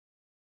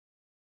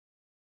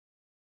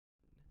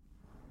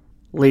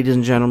ladies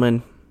and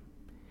gentlemen,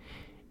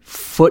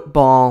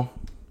 football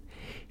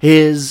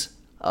is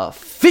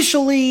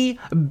officially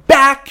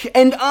back,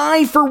 and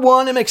I, for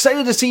one, am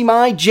excited to see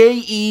my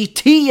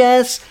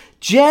Jets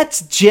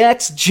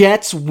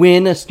Jets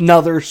win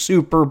another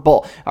Super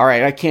Bowl.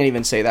 Alright, I can't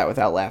even say that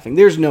without laughing.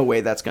 There's no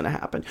way that's going to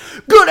happen.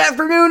 Good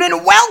afternoon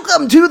and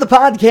welcome to the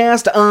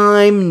podcast.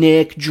 I'm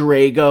Nick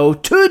Drago.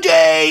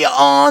 Today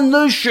on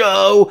the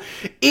show,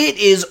 it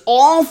is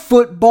all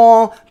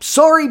football.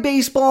 Sorry,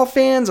 baseball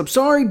fans. I'm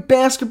sorry,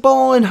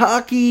 basketball and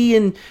hockey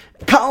and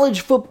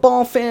college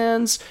football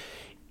fans.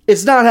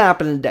 It's not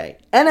happening today.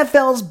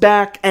 NFL's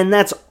back, and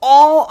that's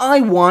all I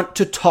want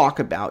to talk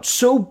about.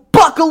 So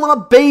buckle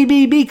up,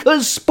 baby,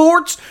 because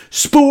sports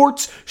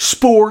starts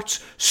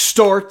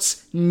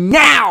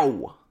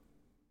now.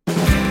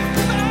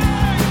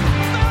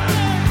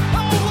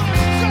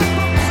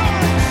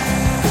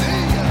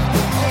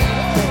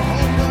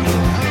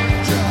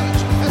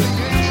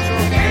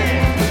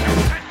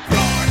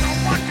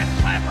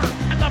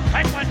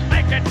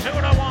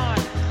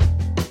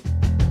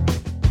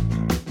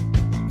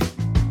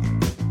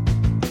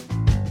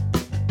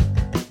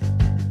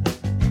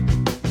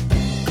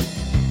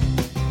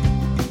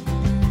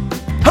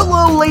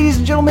 Hello, ladies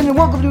and gentlemen, and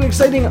welcome to an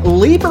exciting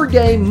Labor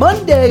Day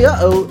Monday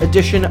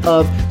edition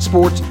of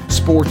Sports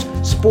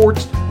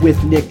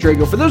with Nick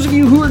Drago. For those of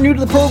you who are new to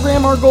the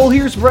program, our goal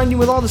here is to provide you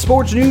with all the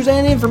sports news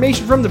and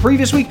information from the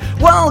previous week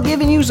while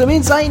giving you some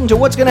insight into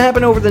what's going to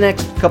happen over the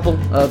next couple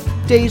of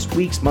days,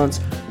 weeks, months,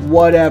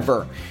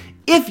 whatever.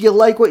 If you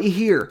like what you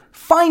hear,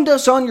 find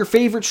us on your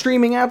favorite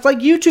streaming apps like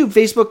YouTube,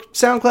 Facebook,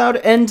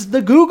 SoundCloud, and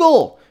the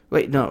Google.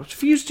 Wait, no,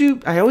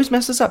 YouTube, I always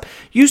mess this up.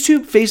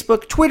 YouTube,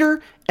 Facebook,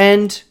 Twitter,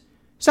 and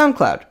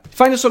SoundCloud.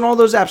 Find us on all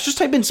those apps. Just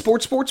type in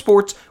sports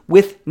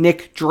with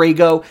Nick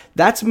Drago.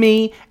 That's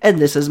me, and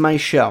this is my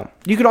show.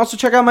 You can also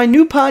check out my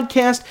new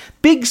podcast,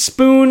 Big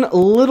Spoon,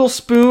 Little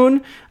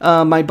Spoon.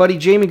 My buddy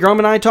Jamie Grum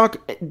and I talk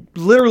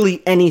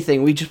literally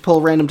anything. We just pull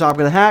a random topic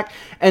of the hat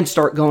and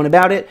start going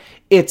about it.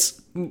 It's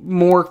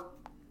more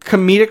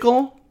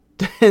comedical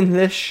than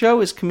this show.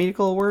 Is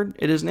comedical a word?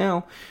 It is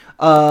now.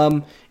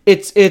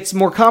 It's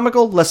more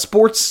comical, less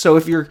sports, so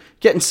if you're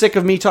getting sick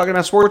of me talking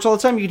about sports all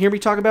the time, you can hear me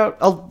talk about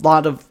a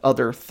lot of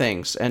other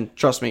things, and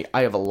trust me,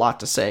 I have a lot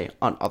to say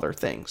on other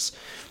things.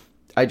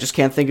 I just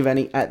can't think of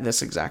any at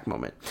this exact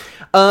moment.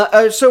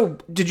 So,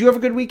 did you have a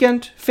good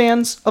weekend,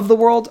 fans of the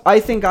world? I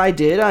think I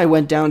did. I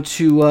went down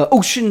to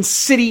Ocean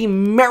City,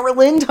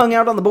 Maryland, hung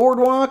out on the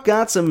boardwalk,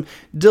 got some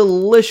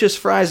delicious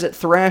fries at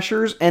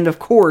Thrasher's, and of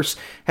course,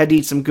 had to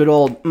eat some good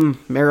old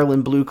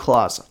Maryland Blue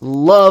Claws.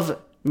 Love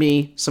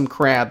me some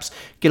crabs.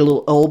 Get a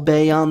little Old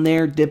Bay on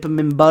there, dip them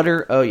in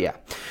butter. Oh yeah.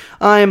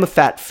 I am a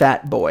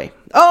fat boy.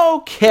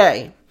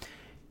 Okay.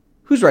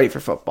 Who's ready for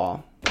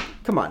football?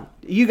 Come on.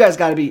 You guys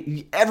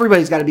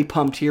everybody's got to be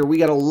pumped here. We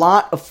got a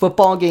lot of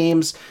football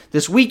games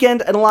this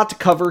weekend and a lot to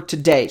cover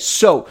today.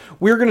 So,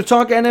 we're going to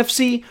talk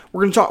NFC.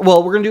 We're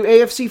going to do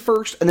AFC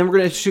first, and then we're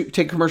going to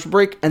take a commercial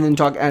break and then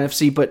talk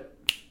NFC, but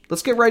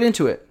let's get right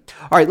into it.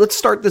 All right, let's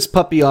start this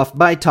puppy off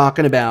by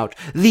talking about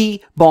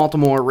the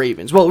Baltimore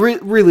Ravens. Well,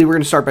 really, we're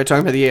going to start by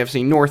talking about the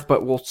AFC North,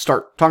 but we'll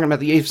start talking about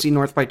the AFC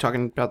North by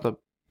talking about the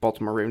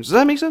Baltimore Ravens. Does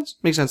that make sense?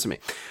 Makes sense to me.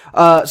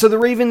 So the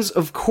Ravens,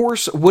 of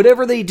course,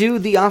 whatever they do,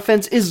 the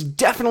offense is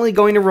definitely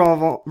going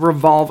to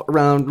revolve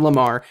around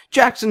Lamar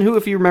Jackson, who,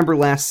 if you remember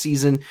last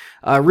season,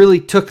 really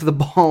took the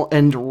ball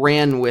and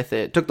ran with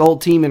it. Took the whole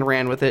team and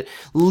ran with it,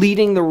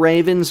 leading the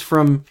Ravens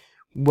from,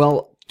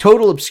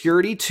 total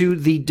obscurity to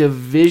the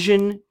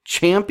division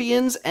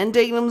champions and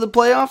taking them to the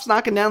playoffs,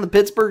 knocking down the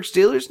Pittsburgh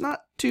Steelers.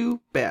 Not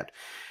too bad.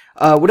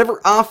 Whatever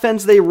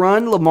offense they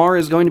run, Lamar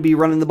is going to be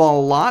running the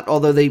ball a lot,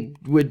 although they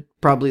would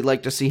probably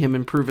like to see him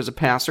improve as a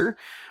passer.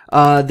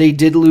 They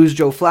did lose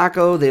Joe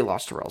Flacco. They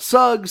lost Terrell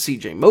Suggs.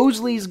 CJ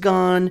Mosley's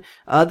gone.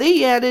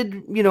 They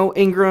added,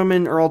 Ingram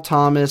and Earl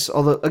Thomas,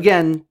 although,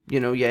 again,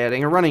 you're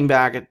adding a running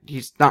back.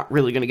 He's not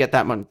really going to get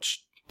that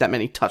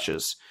many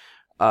touches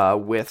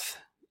with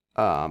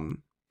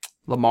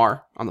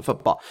Lamar on the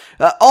football.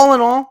 All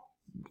in all,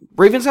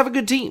 Ravens have a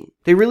good team.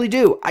 They really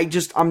do.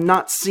 I'm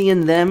not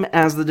seeing them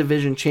as the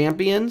division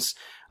champions.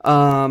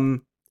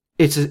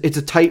 It's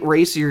a tight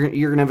race. You're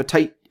going to have a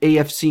tight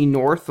AFC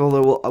North,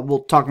 although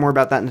we'll talk more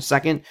about that in a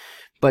second.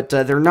 But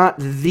they're not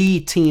the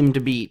team to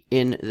beat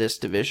in this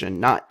division,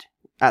 not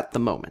at the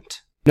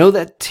moment. No,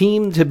 that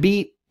team to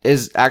beat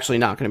is actually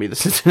not going to be the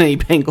Cincinnati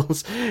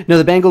Bengals. No,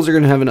 the Bengals are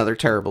going to have another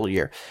terrible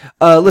year.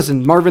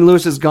 Listen, Marvin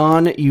Lewis is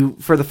gone.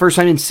 For the first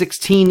time in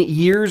 16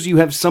 years, you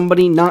have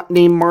somebody not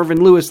named Marvin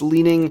Lewis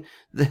leading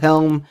the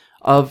helm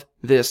of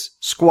this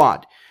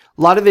squad.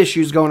 A lot of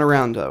issues going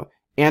around, though.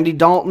 Andy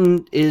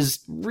Dalton has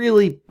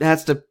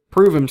to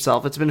prove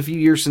himself. It's been a few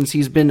years since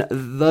he's been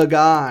the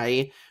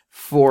guy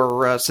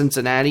for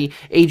Cincinnati.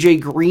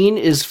 AJ Green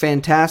is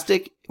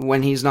fantastic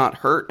when he's not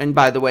hurt. And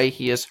by the way,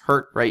 he is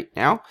hurt right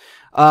now.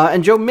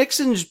 And Joe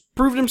Mixon's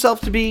proved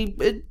himself to be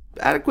an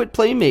adequate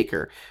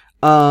playmaker.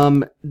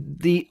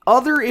 The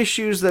other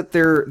issues that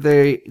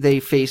they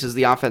face is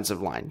the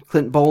offensive line.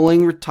 Clint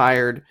Bowling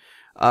retired.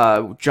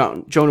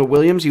 Jonah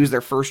Williams, he was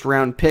their first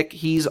round pick.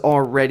 He's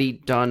already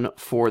done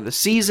for the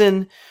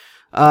season.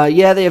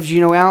 Yeah, they have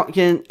Geno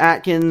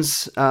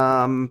Atkins,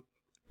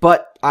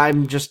 but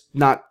I'm just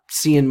not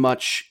seeing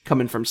much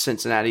coming from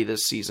Cincinnati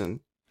this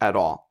season at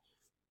all.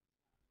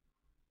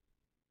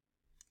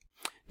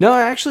 No,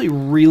 I actually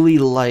really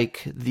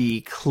like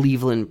the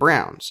Cleveland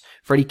Browns.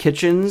 Freddie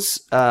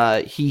Kitchens,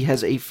 he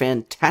has a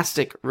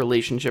fantastic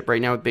relationship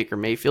right now with Baker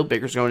Mayfield.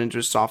 Baker's going into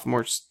his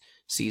sophomore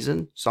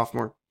season.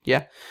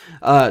 Yeah.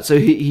 So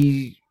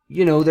he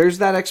there's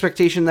that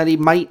expectation that he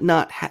might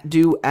not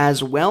do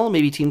as well.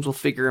 Maybe teams will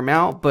figure him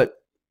out, but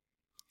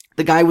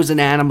the guy was an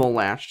animal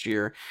last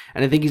year,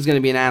 and I think he's going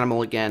to be an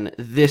animal again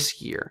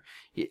this year.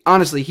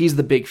 Honestly, he's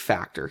the big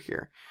factor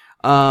here.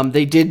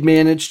 They did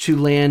manage to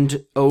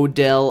land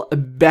Odell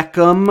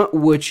Beckham,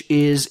 which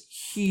is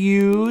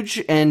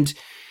huge, and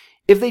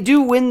if they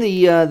do win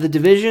the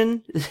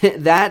division,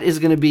 that is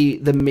going to be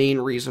the main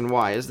reason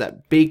why, is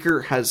that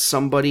Baker has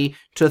somebody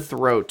to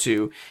throw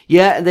to.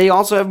 Yeah, they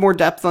also have more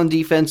depth on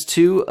defense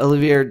too.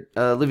 Olivier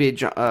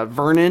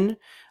Vernon,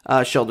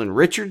 Sheldon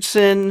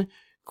Richardson,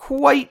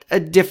 quite a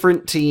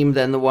different team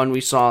than the one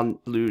we saw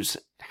lose.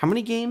 How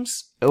many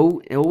games?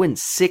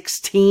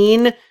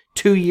 0-16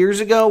 2 years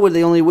ago, where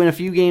they only win a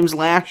few games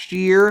last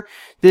year.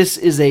 This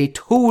is a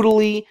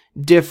totally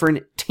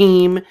different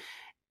team,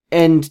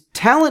 and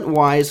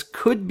talent-wise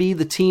could be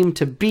the team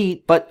to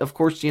beat, but of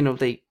course,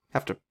 they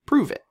have to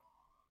prove it.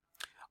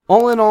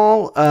 All in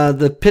all,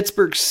 the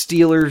Pittsburgh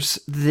Steelers,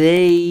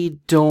 they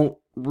don't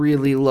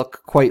really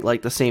look quite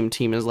like the same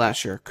team as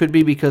last year. Could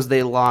be because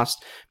they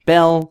lost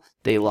Bell,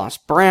 they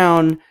lost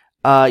Brown.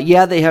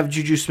 Yeah, they have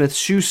Juju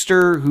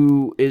Smith-Schuster,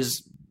 who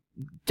is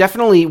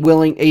definitely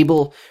willing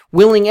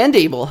and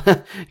able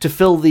to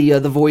fill the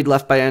void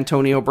left by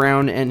Antonio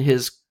Brown and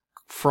his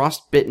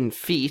frostbitten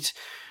feet.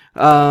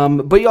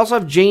 But you also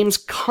have James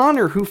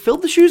Conner, who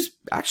filled the shoes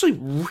actually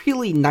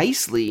really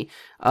nicely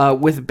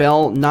with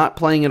Bell not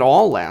playing at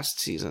all last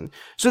season.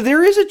 So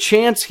there is a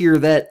chance here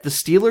that the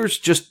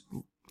Steelers just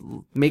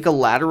make a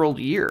lateral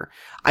year.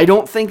 I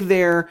don't think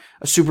they're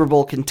a Super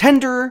Bowl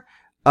contender.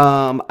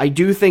 I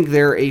do think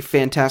they're a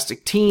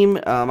fantastic team.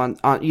 On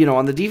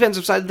the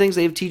defensive side of things,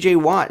 they have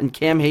TJ Watt and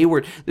Cam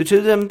Hayward. The two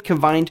of them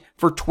combined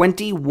for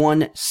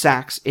 21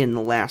 sacks in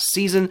the last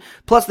season.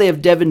 Plus, they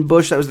have Devin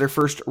Bush. That was their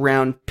first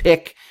round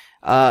pick,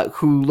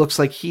 who looks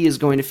like he is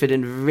going to fit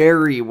in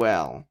very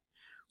well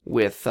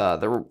with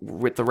the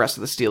rest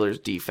of the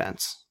Steelers'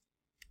 defense.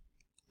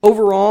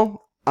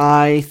 Overall,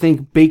 I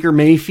think Baker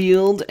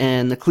Mayfield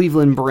and the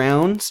Cleveland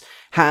Browns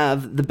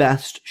have the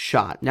best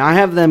shot. Now, I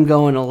have them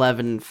going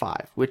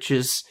 11-5, which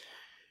is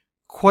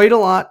quite a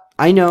lot,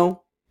 I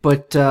know,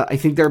 but I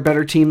think they're a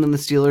better team than the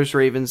Steelers,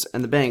 Ravens,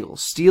 and the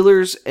Bengals.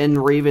 Steelers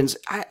and Ravens,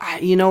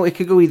 it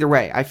could go either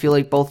way. I feel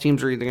like both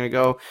teams are either going to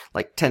go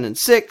like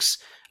 10-6.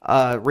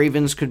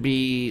 Ravens could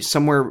be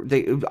somewhere.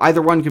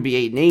 Either one could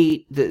be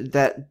 8-8.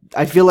 That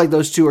I feel like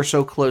those two are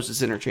so close,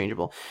 it's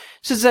interchangeable.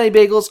 Cincinnati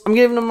Bengals, I'm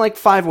giving them like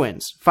 5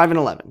 wins,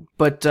 5-11.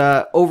 But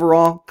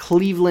overall,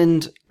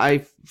 Cleveland,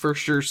 I for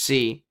sure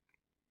see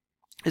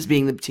as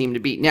being the team to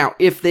beat. Now,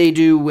 if they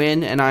do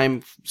win, and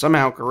I'm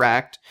somehow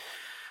correct,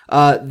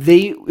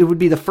 it would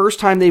be the first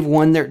time they've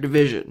won their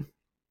division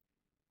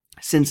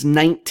since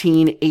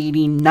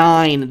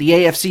 1989. The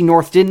AFC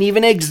North didn't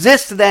even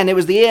exist then. It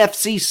was the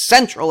AFC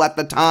Central at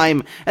the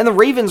time, and the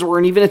Ravens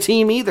weren't even a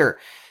team either.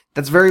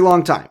 That's a very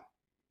long time.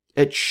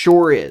 It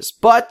sure is.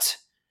 But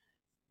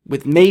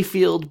with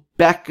Mayfield,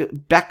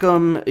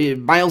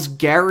 Beckham, Myles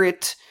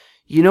Garrett,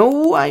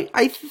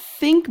 I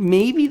think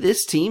maybe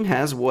this team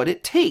has what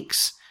it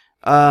takes.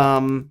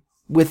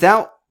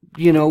 Without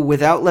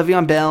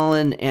Le'Veon Bell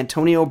and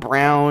Antonio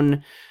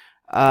Brown,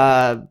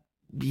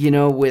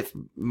 with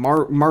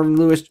Marvin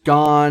Lewis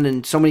gone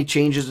and so many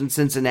changes in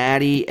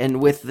Cincinnati,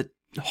 and with the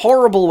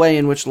horrible way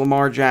in which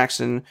Lamar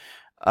Jackson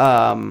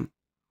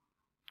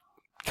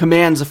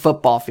commands a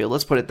football field,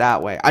 let's put it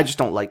that way. I just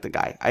don't like the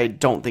guy. I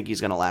don't think he's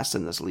going to last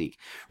in this league.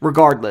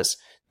 Regardless,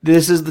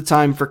 this is the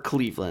time for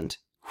Cleveland.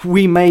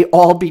 We may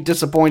all be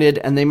disappointed,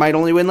 and they might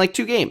only win like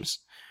 2 games.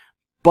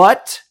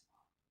 But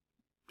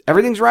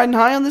everything's riding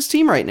high on this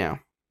team right now.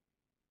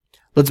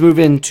 Let's move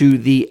into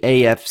the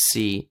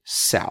AFC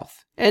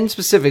South, and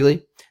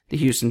specifically the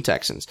Houston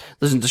Texans.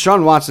 Listen,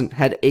 Deshaun Watson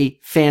had a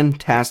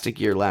fantastic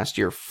year last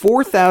year.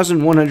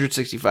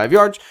 4,165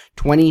 yards,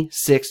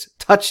 26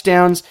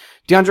 touchdowns.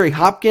 DeAndre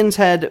Hopkins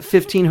had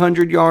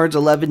 1,500 yards,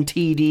 11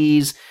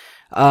 TDs.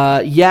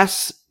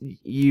 Yes,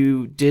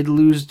 you did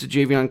lose to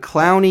Jadeveon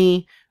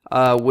Clowney,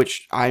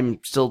 which I'm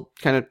still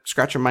kind of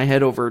scratching my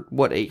head over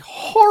what a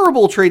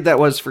horrible trade that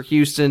was for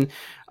Houston.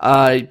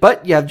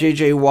 But you have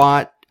J.J.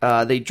 Watt.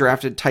 They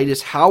drafted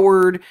Titus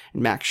Howard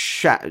and Max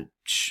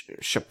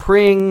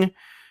Schapring.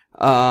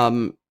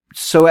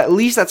 So at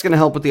least that's going to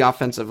help with the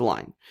offensive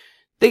line.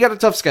 They got a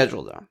tough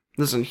schedule, though.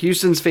 Listen,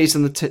 Houston's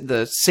facing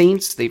the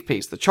Saints. They've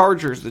faced the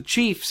Chargers, the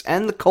Chiefs,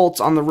 and the Colts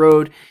on the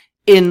road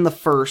in the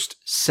first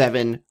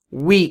 7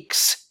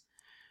 weeks.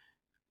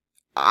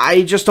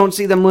 I just don't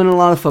see them winning a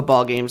lot of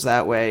football games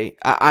that way.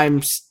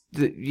 I'm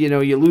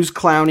you lose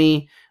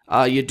Clowney.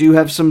 You do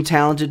have some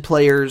talented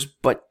players,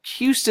 but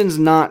Houston's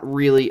not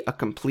really a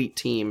complete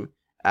team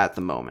at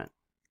the moment.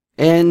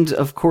 And,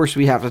 of course,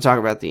 we have to talk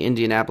about the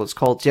Indianapolis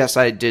Colts. Yes,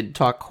 I did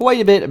talk quite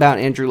a bit about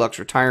Andrew Luck's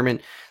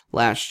retirement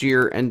last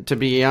year, and to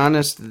be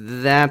honest,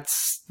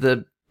 that's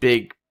the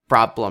big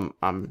problem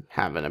I'm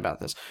having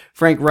about this.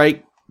 Frank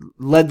Reich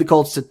led the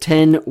Colts to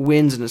 10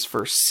 wins in his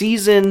first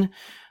season.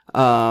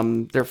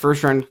 Their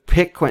first-round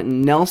pick,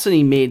 Quentin Nelson,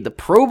 he made the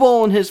Pro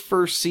Bowl in his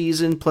first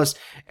season, plus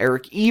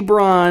Eric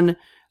Ebron.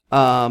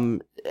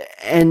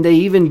 And they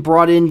even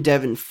brought in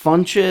Devin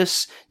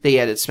Funchess. They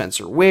added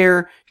Spencer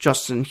Ware,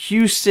 Justin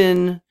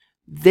Houston.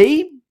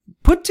 They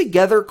put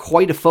together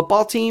quite a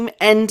football team.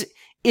 And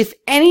if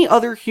any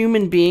other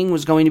human being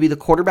was going to be the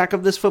quarterback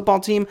of this football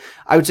team,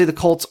 I would say the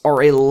Colts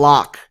are a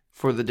lock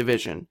for the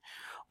division.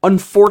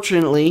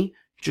 Unfortunately,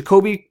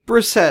 Jacoby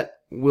Brissett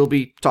will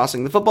be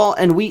tossing the football,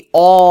 and we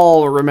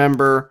all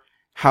remember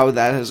how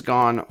that has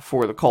gone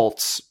for the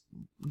Colts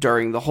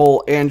during the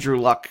whole Andrew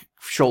Luck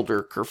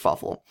shoulder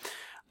kerfuffle.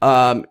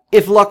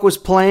 If Luck was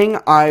playing,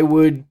 I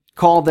would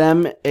call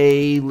them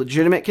a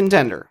legitimate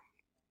contender.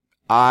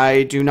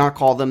 I do not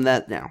call them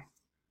that now.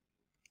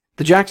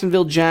 The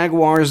Jacksonville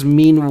Jaguars,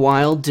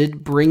 meanwhile,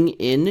 did bring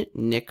in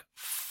Nick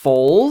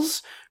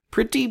Foles.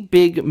 Pretty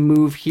big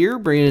move here,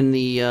 bringing in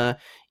the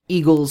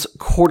Eagles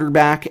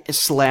quarterback /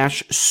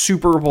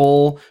 Super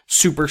Bowl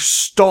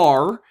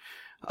superstar.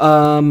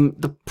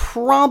 The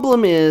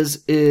problem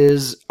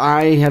is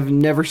I have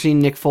never seen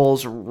Nick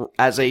Foles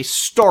as a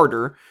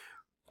starter,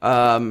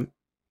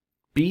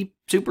 be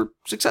super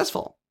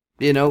successful.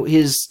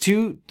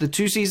 The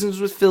 2 seasons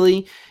with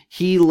Philly,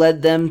 he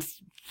led them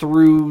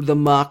through the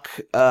muck,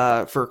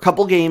 for a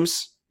couple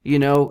games,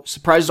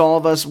 surprised all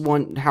of us,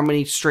 won how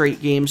many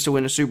straight games to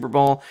win a Super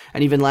Bowl.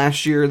 And even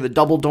last year, the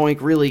double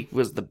doink really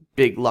was the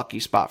big lucky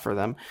spot for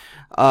them.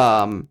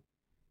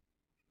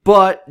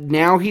 But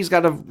now he's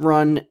got to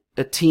run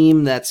a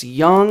team that's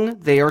young.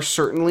 They are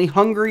certainly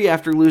hungry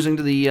after losing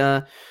to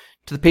the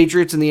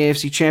Patriots in the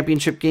AFC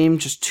Championship game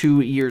just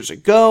 2 years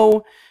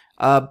ago.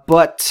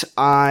 But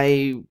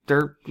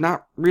they're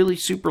not really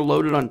super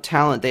loaded on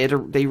talent. They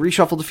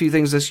reshuffled a few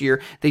things this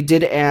year. They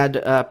did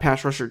add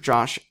pass rusher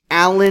Josh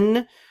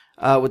Allen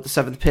with the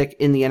 7th pick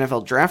in the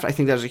NFL draft. I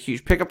think that was a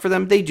huge pickup for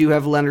them. They do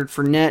have Leonard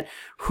Fournette,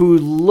 who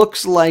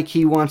looks like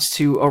he wants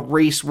to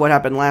erase what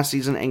happened last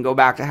season and go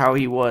back to how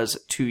he was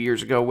 2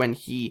 years ago when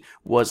he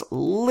was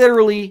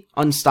literally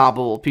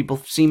unstoppable. People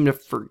seem to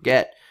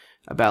forget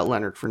about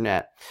Leonard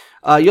Fournette.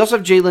 You also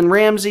have Jalen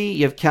Ramsey.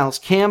 You have Calais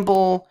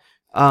Campbell.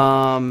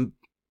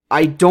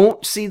 I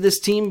don't see this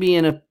team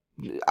being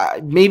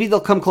maybe they'll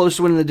come close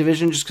to winning the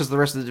division just because the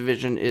rest of the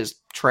division is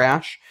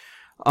trash.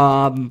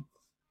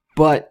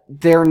 But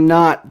they're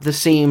not the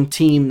same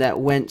team that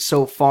went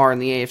so far in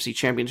the AFC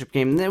Championship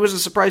game. And it was a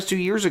surprise 2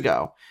 years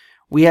ago.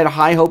 We had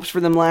high hopes for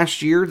them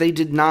last year. They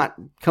did not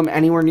come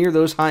anywhere near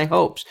those high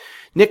hopes.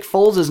 Nick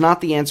Foles is not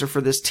the answer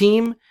for this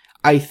team.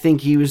 I think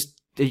he was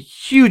a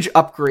huge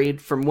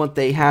upgrade from what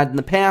they had in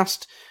the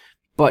past,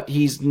 but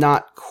he's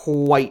not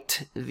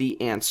quite the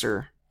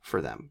answer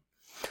for them.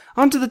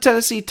 On to the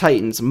Tennessee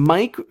Titans.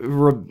 Mike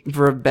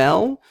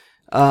Vrabel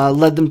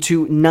led them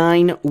to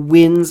 9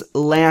 wins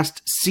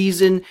last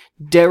season.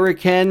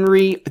 Derrick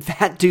Henry,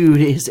 that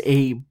dude is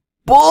a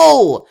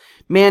bull.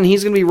 Man,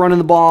 he's going to be running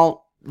the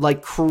ball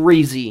like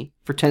crazy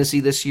for Tennessee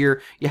this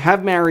year. You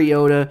have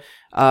Mariota.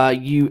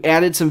 You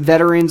added some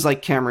veterans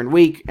like Cameron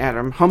Wake,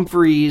 Adam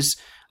Humphries.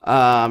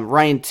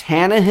 Ryan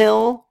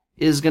Tannehill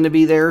is going to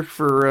be there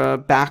for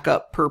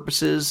backup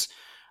purposes.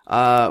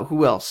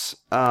 Who else?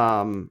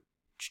 You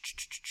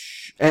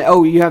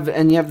have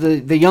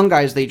the young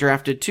guys they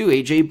drafted too.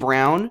 AJ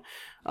Brown,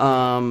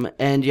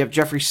 and you have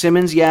Jeffrey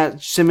Simmons. Yeah,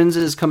 Simmons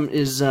he's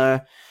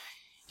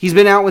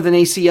been out with an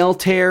ACL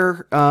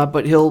tear,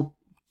 but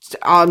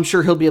I'm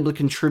sure he'll be able to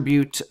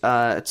contribute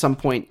at some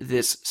point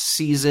this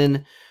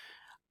season.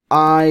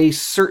 I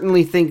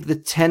certainly think the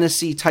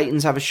Tennessee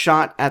Titans have a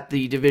shot at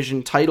the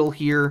division title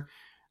here.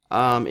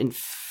 In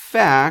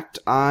fact,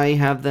 I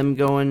have them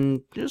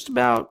going just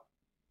about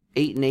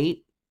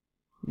 8-8,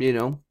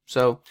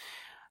 so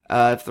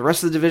if the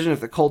rest of the division, if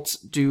the Colts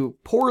do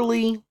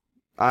poorly,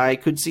 I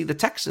could see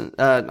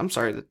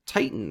the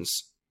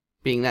Titans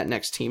being that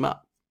next team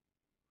up.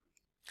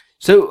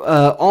 So,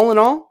 all in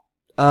all,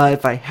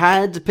 if I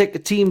had to pick a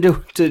team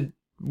to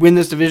win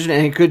this division,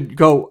 and it could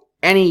go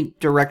any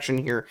direction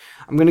here,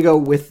 I'm going to go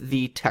with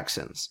the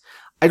Texans.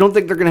 I don't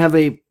think they're going to have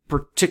a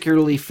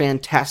particularly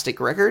fantastic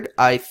record.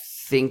 I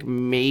think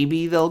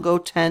maybe they'll go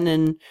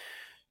 10-6.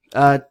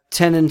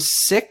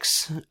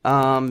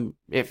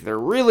 If they're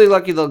really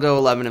lucky, they'll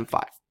go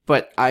 11-5.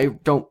 But I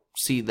don't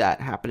see that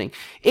happening.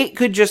 It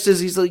could just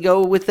as easily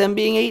go with them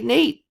being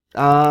 8-8.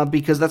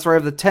 Because that's where I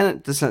have the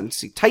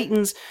Tennessee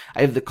Titans.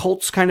 I have the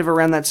Colts kind of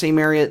around that same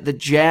area. The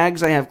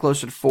Jags I have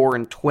closer to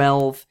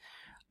 4-12.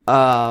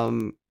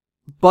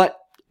 But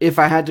if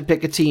I had to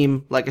pick a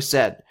team, like I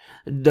said,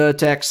 the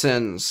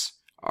Texans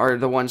are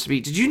the ones to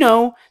beat. Did you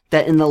know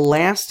that in the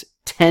last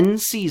 10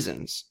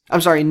 seasons,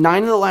 I'm sorry,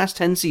 9 of the last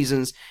 10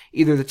 seasons,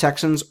 either the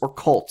Texans or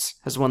Colts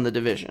has won the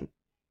division.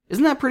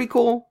 Isn't that pretty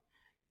cool?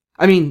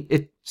 I mean,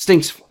 it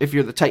stinks if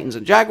you're the Titans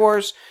and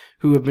Jaguars,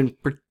 who have been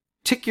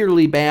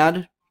particularly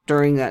bad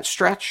during that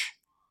stretch,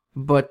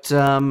 but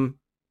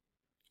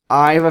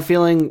I have a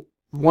feeling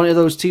one of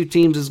those two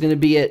teams is going to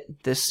be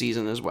it this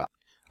season as well.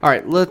 All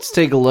right, let's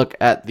take a look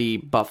at the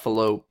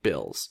Buffalo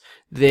Bills.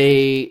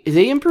 They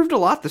improved a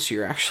lot this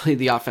year, actually.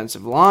 The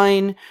offensive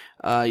line,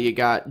 you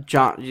got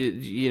John,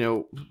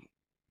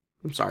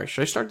 I'm sorry,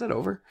 should I start that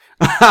over?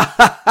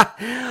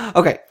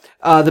 Okay,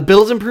 the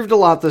Bills improved a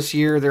lot this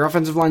year. Their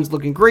offensive line's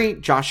looking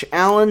great. Josh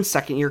Allen,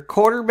 second-year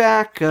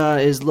quarterback,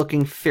 is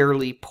looking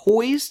fairly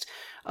poised.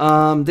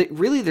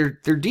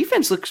 Their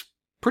defense looks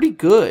pretty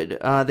good.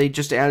 They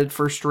just added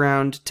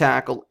first-round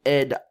tackle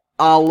Ed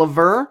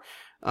Oliver.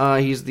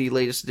 He's the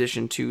latest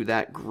addition to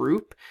that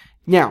group.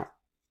 Now,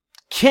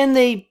 can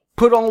they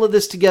put all of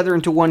this together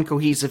into one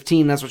cohesive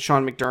team? That's what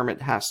Sean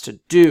McDermott has to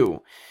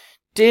do.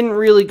 Didn't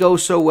really go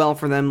so well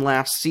for them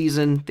last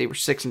season. They were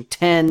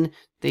 6-10.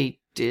 They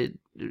did.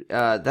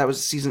 That was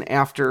the season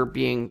after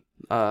being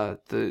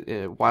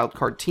the wild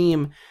card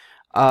team.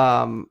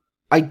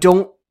 I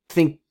don't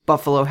think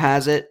Buffalo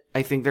has it.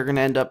 I think they're going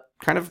to end up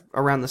kind of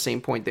around the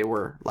same point they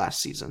were last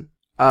season.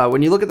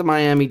 When you look at the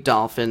Miami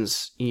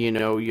Dolphins,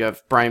 you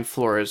have Brian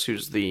Flores,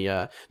 who's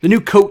the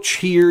new coach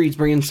here. He's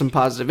bringing some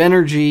positive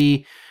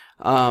energy,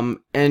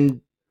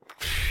 and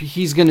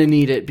he's going to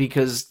need it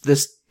because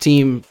this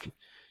team,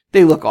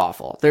 they look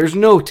awful. There's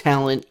no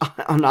talent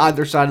on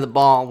either side of the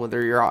ball,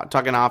 whether you're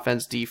talking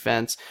offense,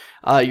 defense.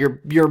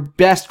 Your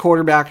best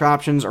quarterback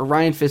options are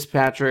Ryan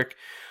Fitzpatrick,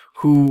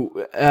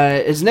 who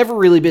has never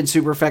really been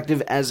super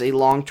effective as a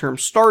long-term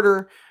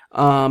starter.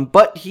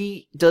 But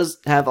he does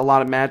have a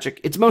lot of magic.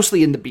 It's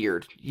mostly in the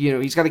beard.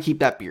 He's got to keep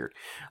that beard.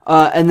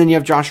 And then you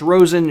have Josh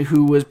Rosen,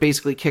 who was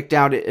basically kicked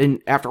out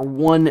after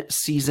one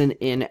season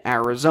in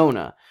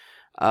Arizona,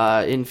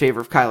 in favor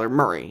of Kyler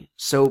Murray.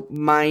 So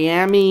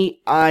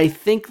Miami, I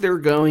think they're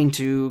going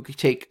to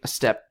take a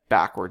step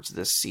backwards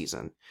this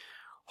season.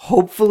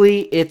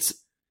 Hopefully it's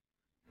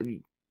for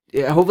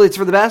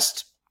the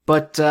best,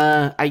 but,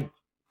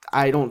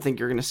 I don't think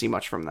you're going to see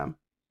much from them.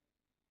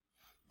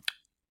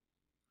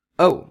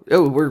 Oh,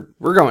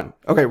 we're going.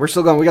 Okay, we're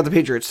still going. We got the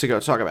Patriots to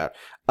go talk about.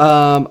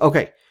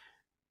 Okay.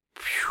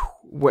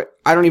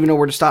 I don't even know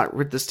where to start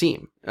with this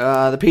team.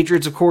 The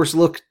Patriots, of course,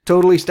 look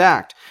totally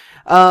stacked.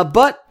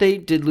 But they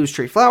did lose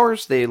Trey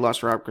Flowers. They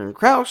lost Rob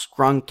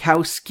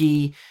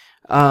Gronkowski.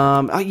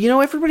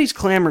 Everybody's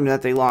clamoring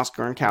that they lost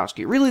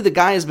Gronkowski. Really, the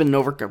guy has been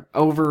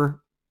an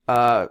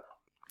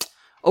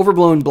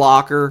overblown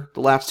blocker the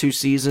last two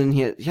seasons.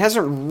 He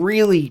hasn't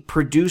really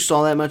produced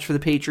all that much for the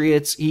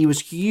Patriots. He was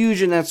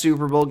huge in that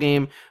Super Bowl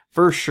game,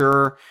 for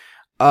sure.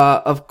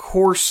 Of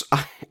course,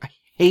 I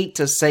hate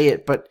to say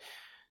it, but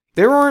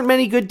there aren't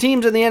many good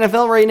teams in the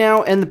NFL right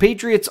now, and the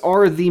Patriots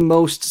are the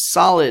most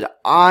solid.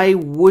 I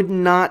would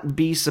not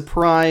be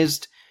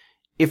surprised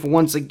if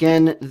once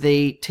again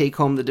they take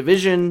home the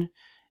division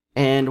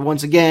and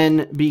once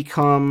again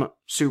become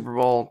Super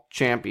Bowl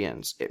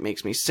champions. It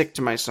makes me sick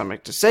to my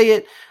stomach to say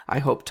it. I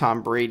hope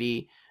Tom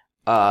Brady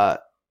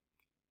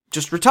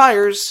just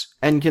retires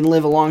and can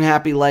live a long,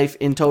 happy life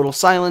in total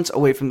silence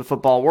away from the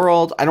football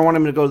world. I don't want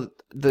him to go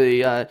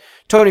the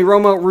Tony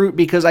Romo route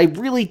because I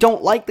really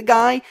don't like the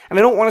guy, and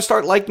I don't want to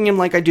start liking him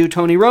like I do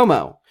Tony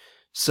Romo.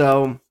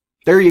 So,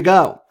 there you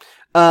go.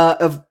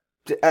 That's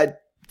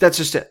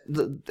just it.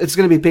 It's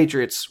going to be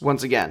Patriots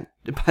once again,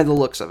 by the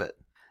looks of it.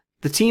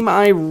 The team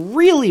I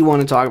really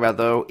want to talk about,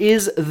 though,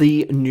 is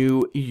the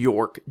New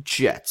York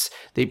Jets.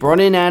 They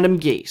brought in Adam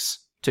Gase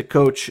to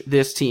coach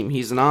this team.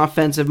 He's an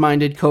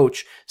offensive-minded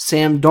coach.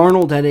 Sam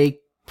Darnold had a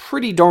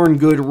pretty darn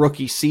good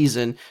rookie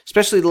season,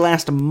 especially the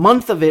last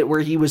month of it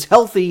where he was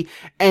healthy,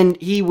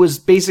 and he was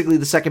basically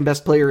the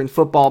second-best player in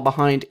football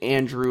behind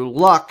Andrew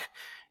Luck.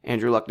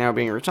 Andrew Luck now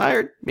being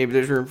retired. Maybe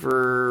there's room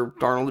for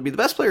Darnold to be the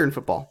best player in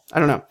football. I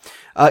don't know.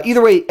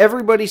 Either way,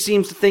 everybody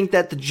seems to think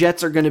that the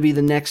Jets are going to be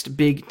the next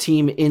big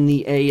team in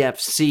the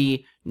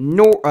AFC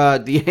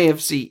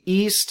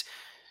East.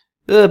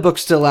 The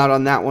book's still out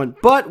on that one.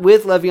 But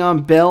with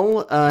Le'Veon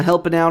Bell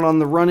helping out on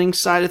the running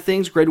side of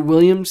things, Greg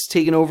Williams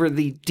taking over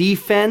the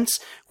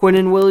defense,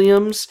 Quinnen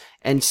Williams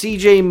and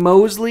CJ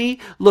Mosley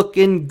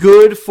looking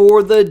good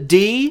for the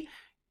D,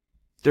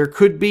 there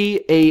could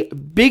be a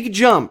big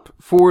jump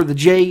for the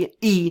Jets,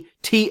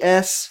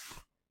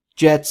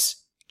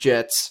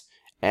 Jets,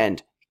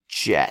 and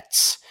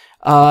Jets.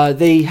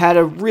 They had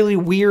a really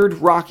weird,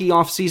 rocky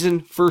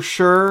offseason for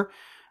sure,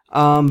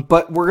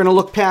 but we're going to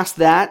look past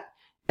that,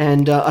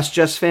 and us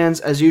Jets fans,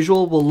 as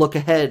usual, will look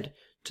ahead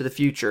to the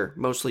future,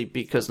 mostly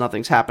because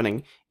nothing's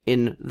happening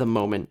in the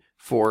moment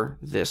for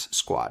this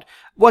squad.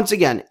 Once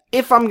again,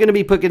 if I'm going to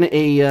be picking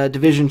a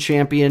division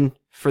champion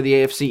for the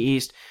AFC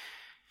East,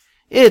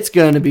 it's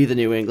going to be the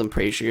New England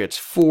Patriots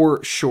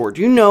for sure.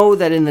 Do you know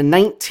that in the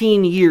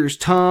 19 years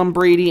Tom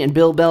Brady and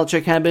Bill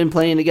Belichick have been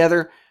playing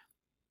together?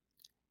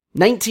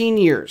 19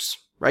 years,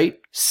 right?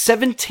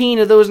 17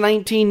 of those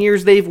 19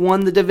 years they've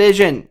won the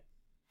division.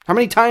 How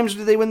many times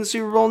did they win the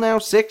Super Bowl now?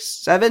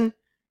 6, 7,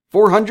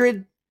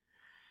 400?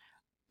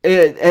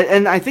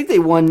 And I think they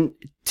won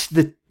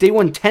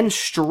 10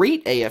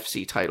 straight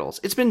AFC titles.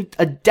 It's been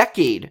a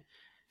decade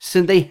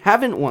since they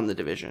haven't won the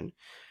division.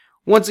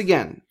 Once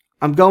again,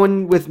 I'm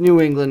going with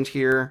New England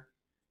here.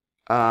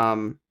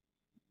 I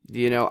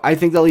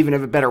think they'll even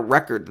have a better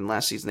record than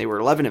last season. They were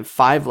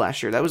 11-5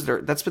 last year.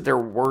 That's been their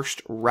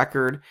worst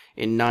record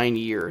in 9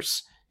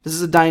 years. This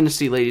is a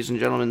dynasty, ladies and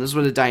gentlemen. This is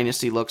what a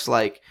dynasty looks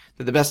like.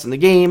 They're the best in the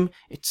game.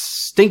 It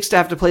stinks to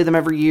have to play them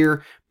every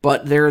year,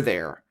 but they're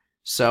there.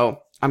 So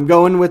I'm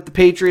going with the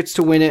Patriots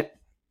to win it.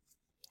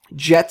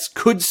 Jets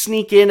could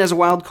sneak in as a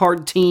wild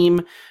card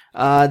team.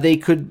 They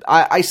could.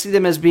 I see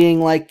them as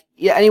being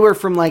anywhere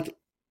from 7-9,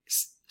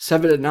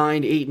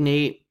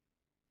 8-8.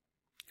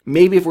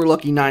 Maybe if we're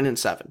lucky,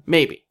 9-7.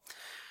 Maybe.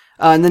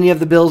 And then you have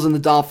the Bills and the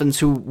Dolphins,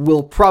 who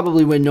will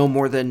probably win no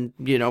more than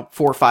 4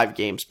 or 5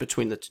 games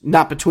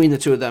not between the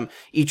two of them.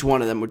 Each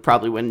one of them would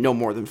probably win no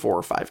more than 4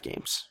 or 5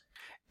 games.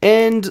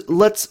 And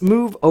let's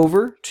move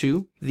over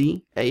to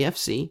the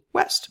AFC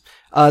West.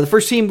 The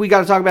first team we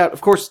got to talk about,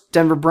 of course,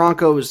 Denver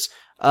Broncos.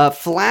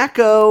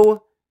 Flacco,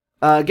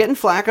 getting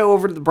Flacco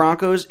over to the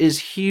Broncos is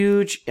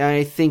huge.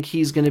 I think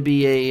he's going to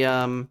be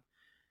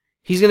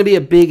a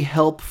big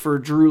help for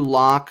Drew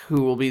Lock,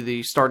 who will be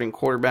the starting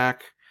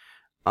quarterback.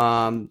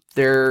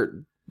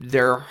 They're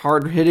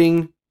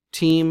hard-hitting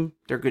team.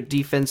 They're a good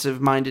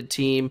defensive-minded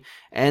team,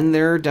 and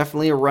they're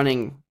definitely a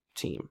running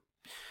team.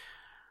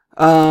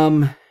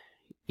 I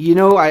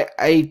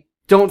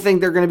don't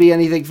think they're going to be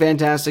anything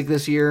fantastic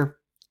this year.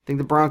 I think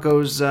the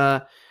Broncos,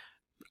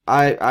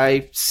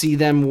 I see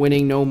them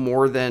winning no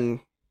more than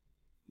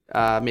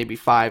maybe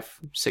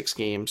 5-6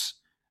 games.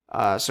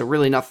 So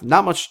really not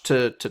much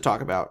to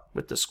talk about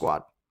with this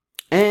squad.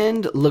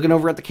 And looking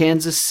over at the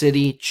Kansas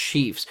City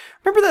Chiefs.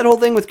 Remember that whole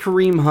thing with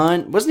Kareem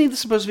Hunt? Wasn't he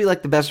supposed to be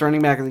the best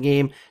running back in the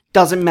game?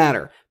 Doesn't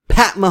matter.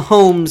 Pat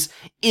Mahomes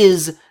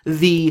is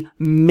the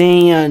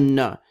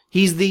man.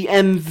 He's the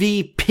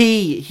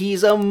MVP.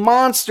 He's a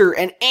monster.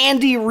 And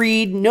Andy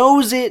Reid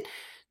knows it.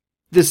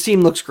 This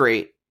team looks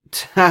great.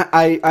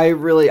 I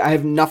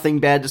have nothing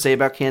bad to say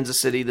about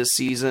Kansas City this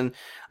season.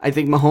 I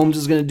think Mahomes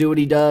is going to do what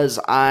he does.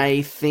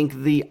 I think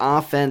the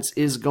offense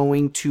is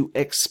going to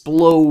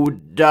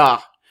explode.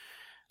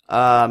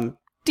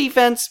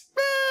 Defense,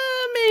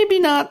 maybe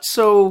not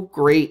so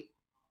great,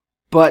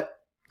 but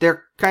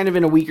they're kind of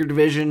in a weaker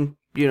division.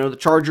 The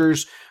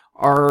Chargers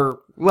are,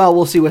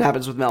 we'll see what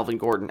happens with Melvin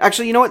Gordon.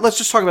 Actually, you know what? Let's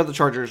just talk about the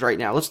Chargers right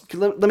now.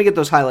 Let me get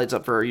those highlights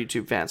up for our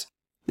YouTube fans.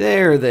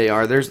 There they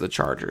are. There's the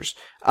Chargers.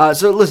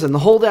 So listen, the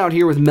holdout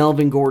here with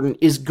Melvin Gordon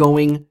is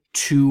going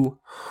to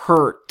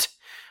hurt.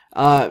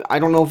 I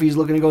don't know if he's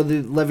looking to go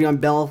the Le'Veon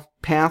Bell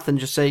path and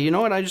just say, you know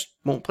what, I just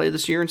won't play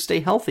this year and stay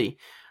healthy.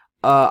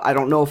 I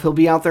don't know if he'll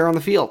be out there on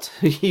the field.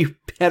 You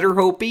better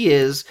hope he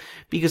is,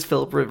 because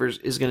Phillip Rivers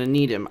is going to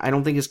need him. I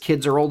don't think his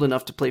kids are old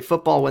enough to play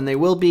football. When they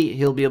will be,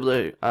 he'll be able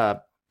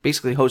to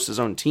basically host his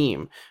own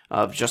team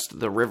of just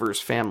the Rivers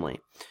family.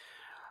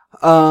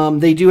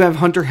 They do have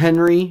Hunter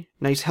Henry,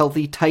 nice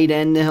healthy tight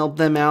end to help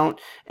them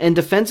out. And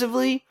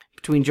defensively,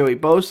 between Joey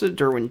Bosa,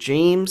 Derwin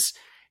James,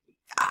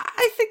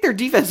 I think their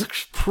defense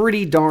looks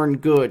pretty darn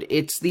good.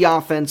 It's the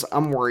offense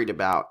I'm worried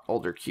about.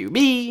 Older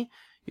QB,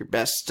 your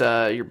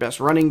best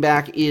running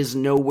back is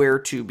nowhere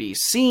to be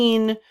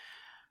seen.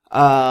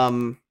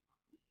 This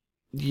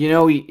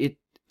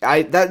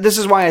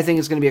is why I think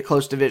it's going to be a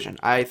close division.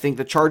 I think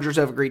the Chargers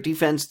have a great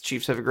defense, the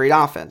Chiefs have a great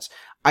offense.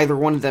 Either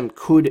one of them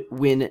could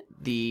win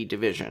the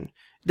division.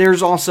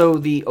 There's also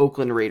the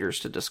Oakland Raiders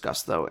to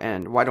discuss, though,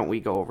 and why don't we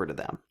go over to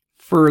them?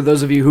 For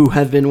those of you who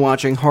have been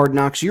watching Hard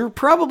Knocks, you're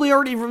probably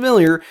already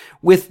familiar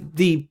with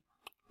the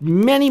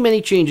many,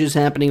 many changes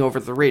happening over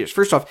the Raiders.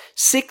 First off,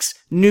 6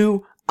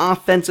 new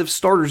offensive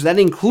starters. That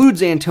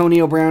includes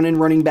Antonio Brown and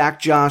running back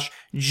Josh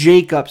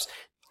Jacobs.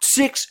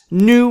 6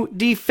 new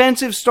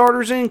defensive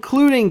starters,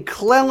 including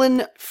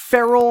Clelin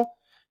Ferrell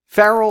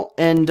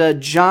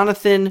and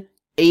Jonathan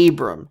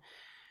Abram.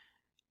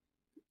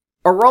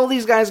 Are all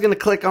these guys going to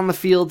click on the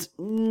field?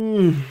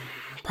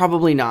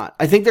 Probably not.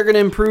 I think they're going to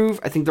improve.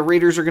 I think the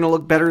Raiders are going to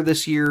look better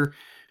this year.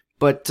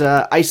 But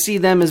I see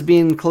them as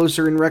being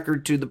closer in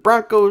record to the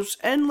Broncos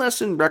and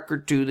less in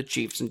record to the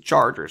Chiefs and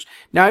Chargers.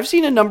 Now, I've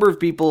seen a number of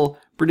people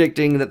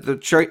predicting that the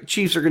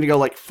Chiefs are going to go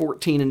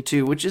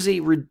 14-2, which is a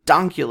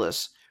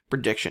redonkulous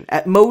prediction.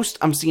 At most,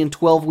 I'm seeing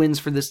 12 wins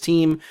for this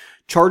team.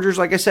 Chargers,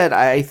 like I said,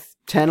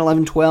 10,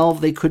 11,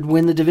 12, they could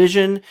win the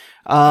division.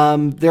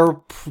 They're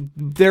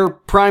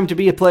primed to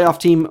be a playoff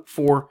team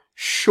for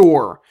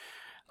sure.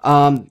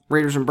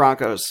 Raiders and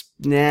Broncos,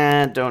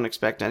 don't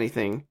expect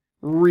anything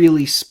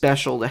really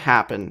special to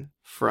happen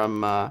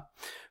from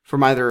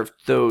either of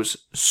those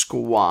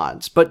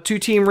squads. But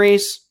 2-team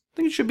race, I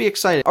think it should be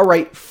exciting. All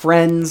right,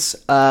 friends,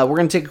 we're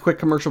going to take a quick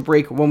commercial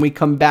break. When we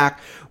come back,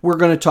 we're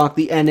going to talk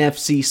the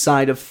NFC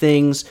side of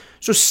things.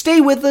 So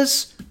stay with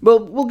us.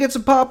 We'll get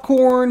some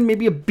popcorn,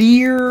 maybe a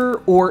beer,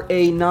 or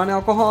a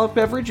non-alcoholic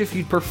beverage if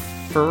you'd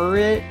prefer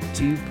it.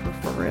 Do you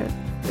prefer it?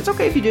 It's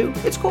okay if you do.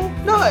 It's cool.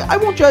 No, I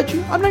won't judge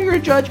you. I'm not here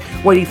to judge.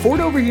 Whitey Ford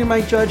over here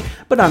might judge,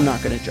 but I'm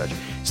not going to judge.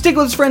 Stick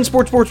with us, friends.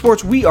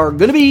 Sports. We are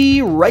going to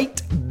be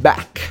right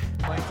back.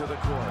 To the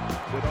court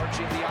with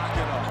Archie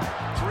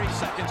Diacono. 3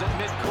 seconds at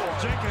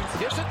midcourt. Jenkins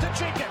gives it to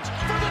Jenkins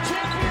for the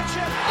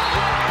championship.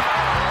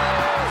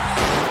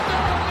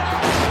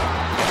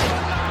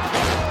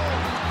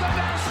 The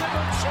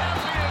national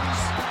champions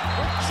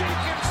with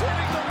Jenkins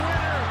hitting the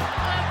winner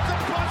at the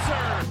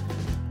buzzer.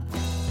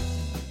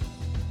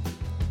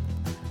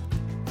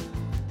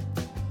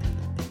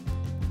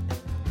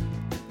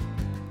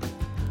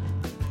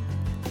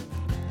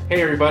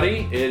 Hey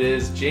everybody, it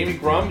is Jamie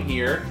Grum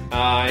here.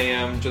 I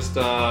am just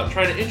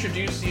trying to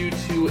introduce you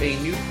to a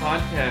new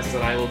podcast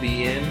that I will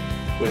be in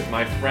with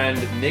my friend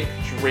Nick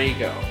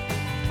Drago.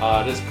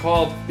 It is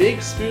called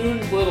Big Spoon,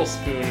 Little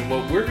Spoon. And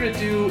what we're going to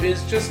do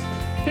is just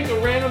pick a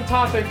random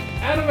topic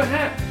out of a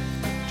hat,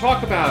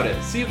 talk about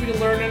it, see if we can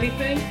learn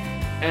anything,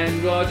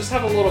 and just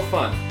have a little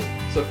fun.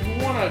 So if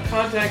you want to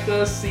contact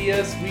us, see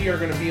us, we are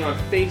going to be on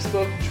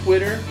Facebook,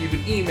 Twitter. You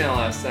can email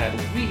us at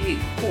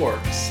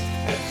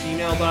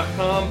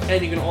wehateporks@gmail.com,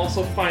 and you can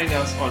also find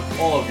us on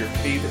all of your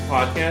favorite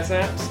podcast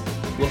apps.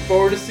 Look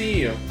forward to seeing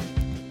you.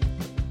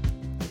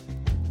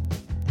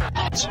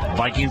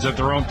 Vikings at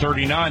their own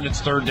 39.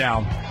 It's third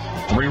down.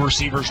 3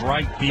 receivers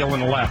right,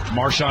 Thielen left.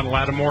 Marshawn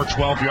Lattimore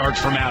 12 yards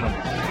from Adam.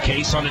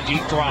 Case on a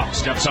deep drop.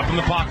 Steps up in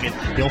the pocket.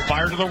 He'll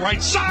fire to the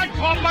right side.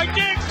 Caught by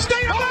Diggs.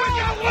 Stay up.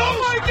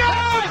 Oh my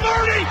God.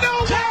 30.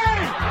 No 10.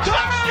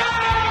 Touchdown.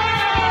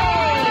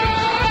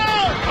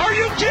 Are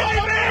you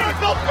kidding me?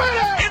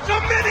 It's a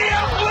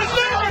Minneapolis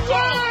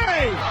Miracle.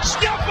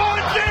 Stephon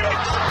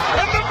Diggs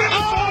and the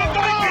Minnesota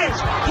Vikings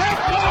have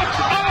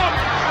walked up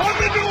on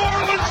the New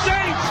Orleans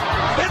Saints.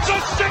 It's a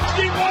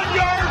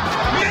 61-yard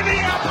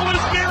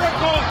Minneapolis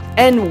Miracle.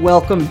 And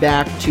welcome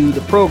back to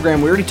the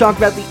program. We already talked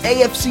about the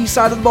AFC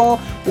side of the ball.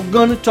 We're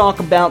going to talk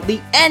about the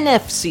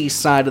NFC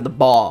side of the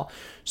ball.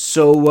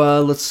 So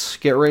let's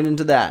get right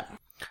into that.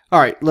 All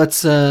right,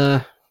 let's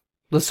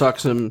talk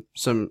some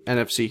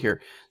NFC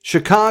here.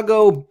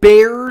 Chicago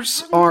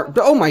Bears are...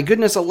 Oh my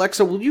goodness,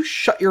 Alexa, will you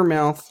shut your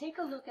mouth? Take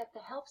a look at the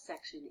help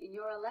section in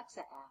your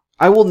Alexa app.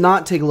 I will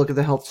not take a look at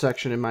the health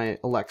section in my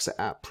Alexa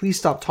app. Please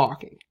stop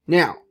talking.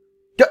 Now,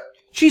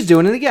 she's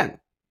doing it again.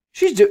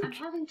 I'm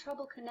having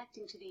trouble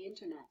connecting to the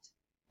internet.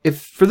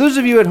 For those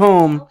of you at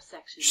home,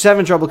 she's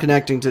having trouble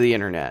connecting to the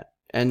internet,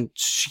 and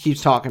she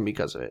keeps talking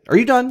because of it. Are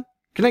you done?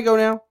 Can I go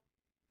now?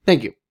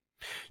 Thank you.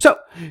 So,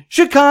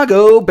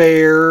 Chicago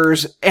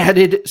Bears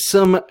added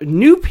some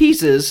new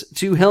pieces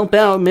to help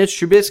out Mitch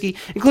Trubisky,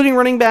 including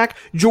running back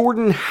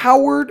Jordan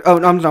Howard. Oh,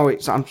 no,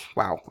 wait. I'm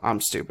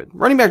stupid.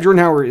 Running back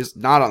Jordan Howard is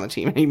not on the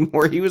team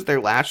anymore. He was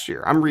there last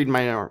year. I'm reading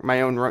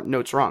my own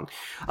notes wrong.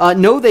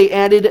 No, they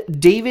added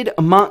David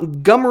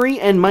Montgomery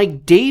and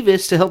Mike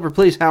Davis to help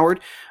replace Howard.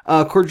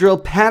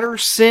 Cordell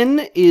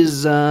Patterson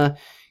is,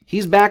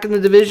 he's back in the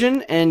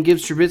division and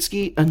gives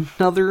Trubisky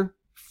another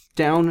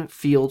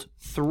downfield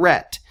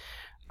threat.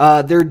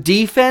 Their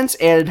defense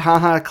added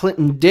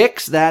Clinton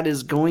Dix. That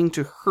is going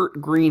to hurt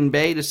Green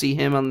Bay to see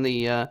him on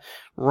the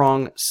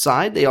wrong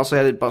side. They also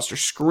added Buster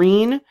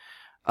Screen.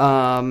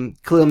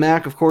 Khalil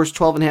Mack, of course,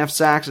 12.5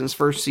 sacks in his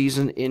first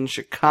season in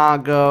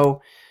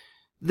Chicago.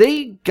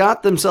 They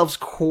got themselves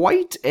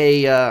quite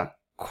a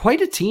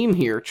team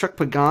here. Chuck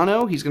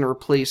Pagano, he's going to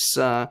replace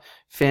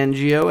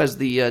Fangio as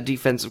the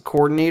defensive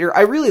coordinator.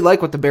 I really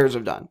like what the Bears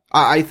have done.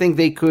 I think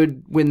they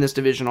could win this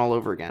division all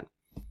over again.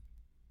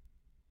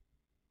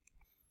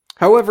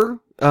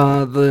 However,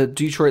 the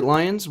Detroit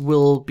Lions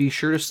will be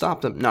sure to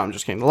stop them. No, I'm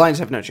just kidding. The Lions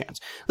have no chance.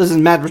 This is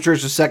Matt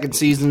Patricia's second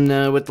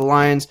season with the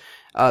Lions.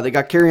 They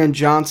got Kerryon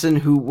Johnson,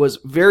 who was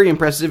very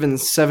impressive in the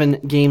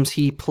 7 games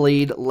he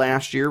played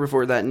last year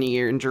before that knee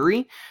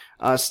injury.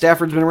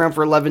 Stafford's been around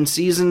for 11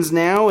 seasons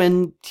now,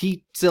 and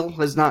he still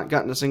has not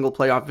gotten a single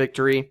playoff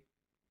victory.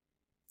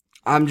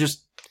 I'm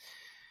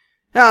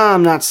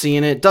not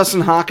seeing it. Dustin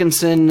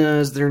Hawkinson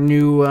is their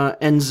new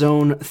end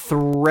zone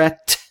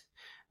threat.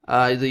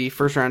 The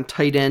first-round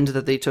tight end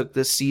that they took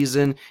this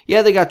season.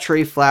 Yeah, they got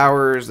Trey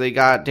Flowers, they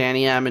got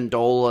Danny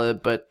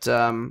Amendola, but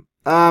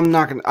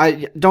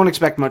I don't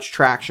expect much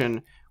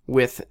traction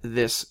with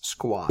this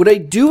squad. What I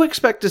do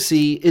expect to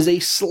see is a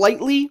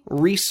slightly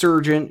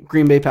resurgent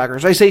Green Bay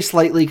Packers. I say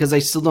slightly because I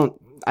still don't...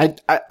 I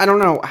don't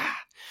know.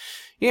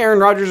 Yeah, Aaron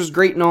Rodgers is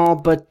great and all,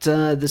 but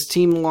this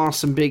team lost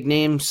some big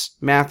names.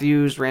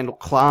 Matthews, Randall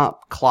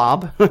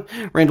Cobb.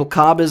 Randall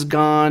Cobb is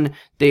gone.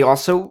 They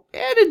also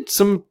added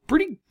some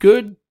pretty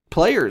good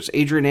players.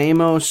 Adrian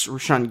Amos,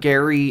 Rashawn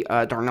Gary,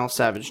 Darnell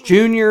Savage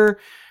Jr.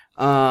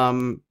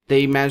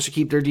 They managed to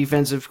keep their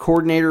defensive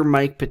coordinator,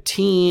 Mike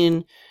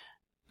Pettine.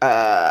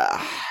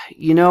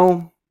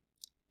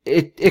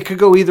 It could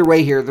go either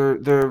way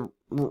here.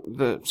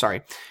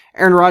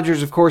 Aaron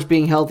Rodgers, of course,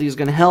 being healthy is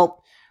going to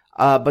help.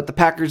 But the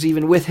Packers,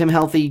 even with him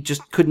healthy,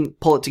 just couldn't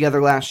pull it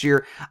together last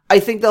year. I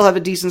think they'll have a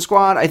decent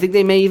squad. I think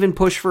they may even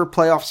push for a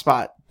playoff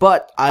spot.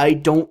 But I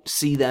don't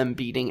see them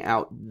beating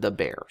out the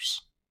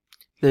Bears.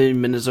 The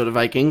Minnesota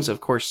Vikings, of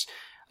course,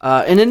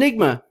 An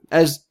enigma,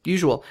 as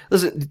usual.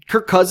 Listen,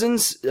 Kirk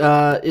Cousins,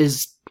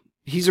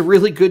 he's a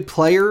really good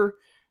player.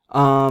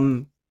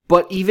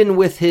 But even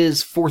with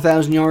his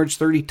 4,000 yards,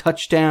 30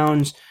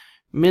 touchdowns,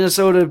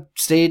 Minnesota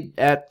stayed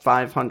at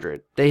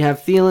 500. They have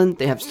Thielen,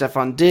 they have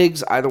Stephon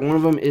Diggs. Either one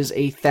of them is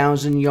a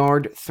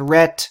 1,000-yard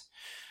threat.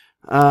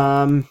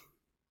 I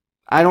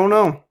don't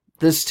know.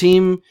 This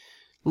team,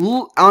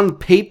 on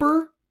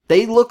paper,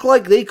 they look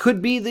like they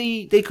could be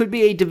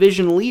a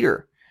division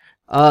leader.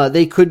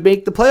 They could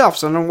make the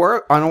playoffs on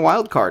a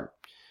wild card.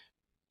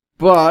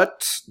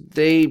 But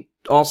they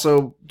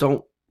also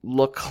don't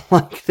look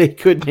like they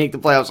could make the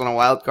playoffs on a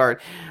wild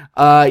card.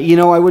 I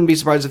wouldn't be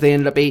surprised if they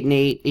ended up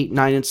 8-8,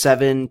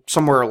 8-9-7,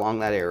 somewhere along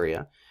that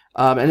area.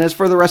 And as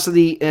for the rest of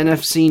the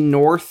NFC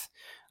North,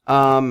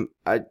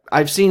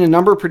 I've seen a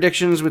number of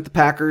predictions with the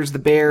Packers, the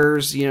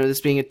Bears,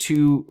 this being a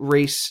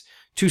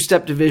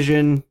two-step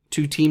division,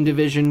 two-team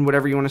division,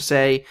 whatever you want to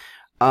say.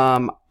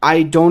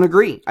 I don't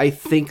agree. I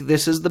think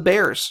this is the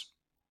Bears.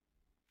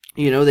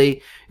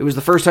 It was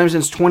the first time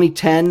since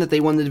 2010 that they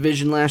won the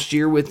division last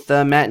year with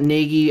Matt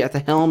Nagy at the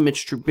helm,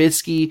 Mitch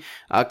Trubisky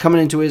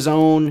coming into his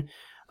own.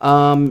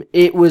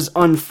 It was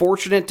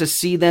unfortunate to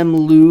see them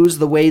lose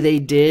the way they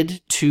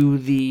did to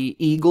the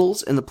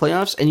Eagles in the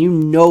playoffs, and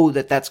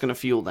that's going to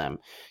fuel them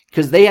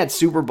because they had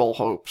Super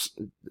Bowl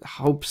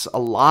hopes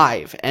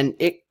alive, and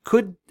it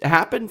could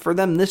happen for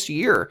them this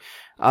year.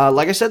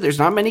 Like I said, there's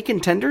not many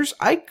contenders.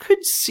 I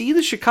could see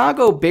the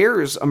Chicago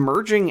Bears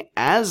emerging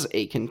as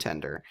a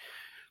contender.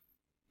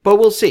 But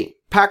we'll see.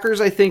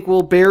 Packers, I think,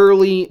 will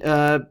barely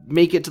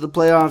make it to the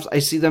playoffs. I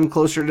see them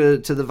closer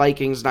to the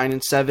Vikings,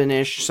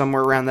 9-7-ish,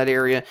 somewhere around that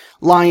area.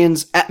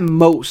 Lions, at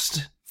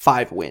most,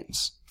 5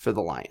 wins for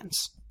the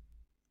Lions.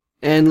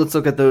 And let's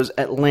look at those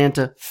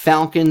Atlanta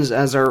Falcons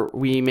as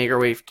we make our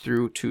way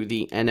through to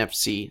the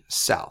NFC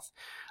South.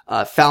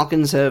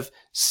 Falcons have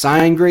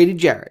signed Grady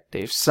Jarrett.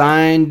 They've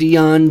signed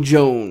Deion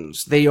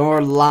Jones. They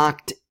are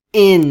locked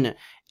in.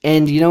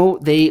 And,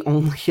 they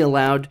only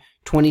allowed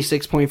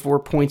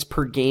 26.4 points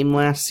per game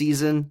last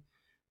season.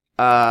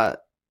 I'm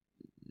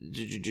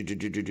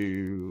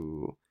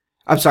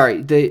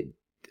sorry, they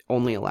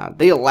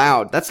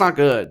allowed, that's not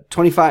good.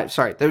 25,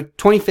 sorry, they're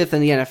 25th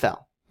in the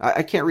NFL.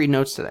 I can't read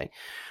notes today.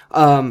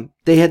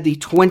 They had the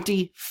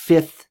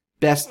 25th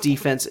best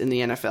defense in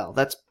the NFL.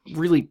 That's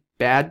really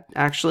bad,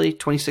 actually.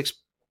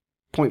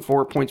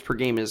 26.4 points per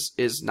game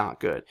is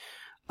not good.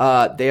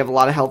 They have a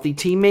lot of healthy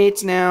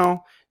teammates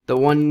now. The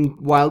one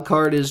wild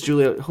card is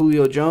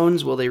Julio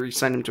Jones. Will they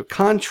re-sign him to a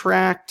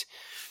contract?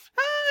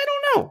 I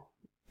don't know.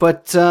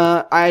 But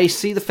I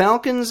see the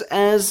Falcons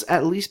as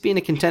at least being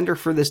a contender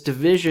for this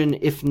division,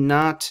 if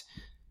not...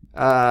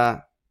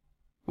 they're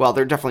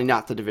definitely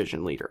not the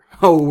division leader.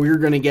 Oh, we're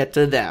going to get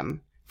to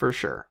them, for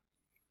sure.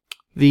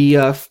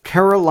 The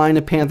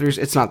Carolina Panthers,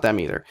 it's not them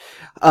either.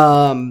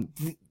 I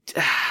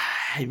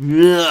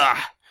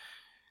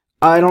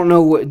don't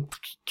know what...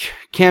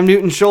 Cam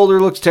Newton's shoulder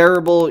looks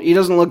terrible. He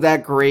doesn't look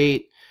that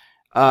great.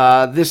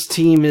 This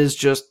team is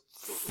just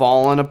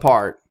falling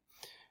apart.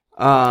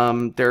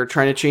 They're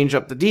trying to change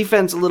up the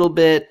defense a little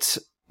bit.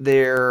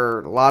 There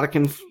are a lot of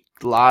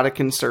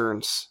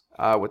concerns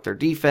with their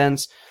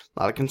defense.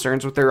 A lot of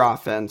concerns with their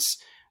offense.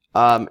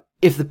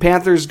 If the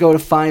Panthers go to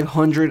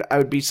 500, I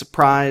would be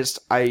surprised.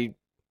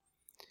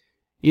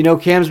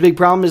 Cam's big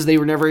problem is they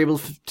were never able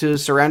to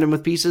surround him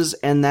with pieces,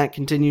 and that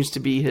continues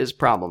to be his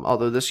problem.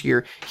 Although this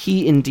year,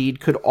 he indeed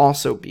could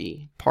also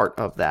be part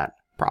of that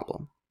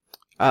problem.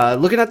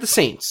 Looking at the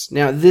Saints.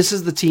 Now, this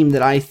is the team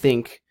that I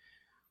think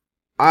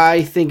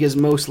is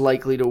most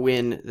likely to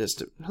win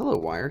this. Hello,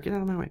 Wire. Get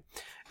out of my way.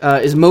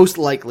 Is most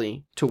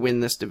likely to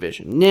win this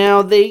division.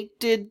 Now, they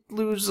did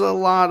lose a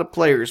lot of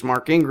players.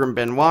 Mark Ingram,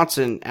 Ben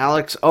Watson,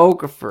 Alex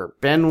Okafor,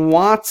 Ben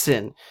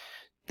Watson.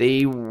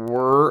 They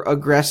were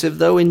aggressive,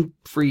 though, in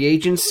free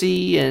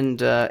agency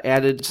and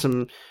added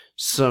some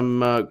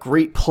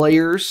great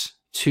players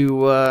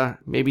to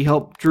maybe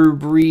help Drew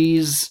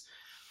Brees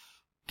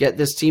get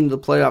this team to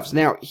the playoffs.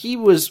 Now, he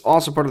was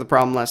also part of the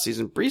problem last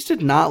season. Brees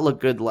did not look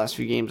good the last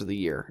few games of the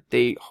year.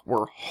 They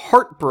were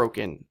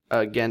heartbroken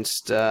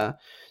against... they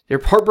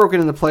were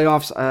heartbroken in the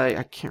playoffs.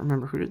 I can't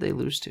remember. Who did they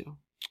lose to?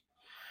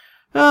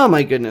 Oh,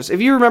 my goodness. If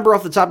you remember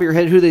off the top of your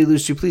head who they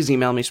lose to, please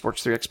email me,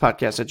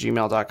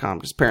 sports3xpodcast@gmail.com,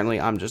 because apparently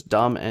I'm just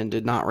dumb and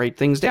did not write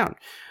things down.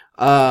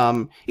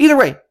 Either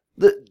way,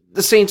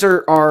 the Saints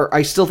are,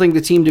 I still think,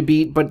 the team to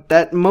beat, but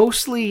that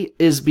mostly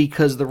is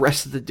because the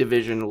rest of the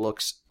division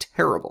looks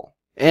terrible.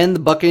 And the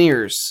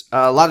Buccaneers.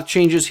 A lot of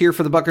changes here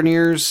for the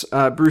Buccaneers.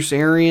 Bruce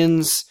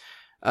Arians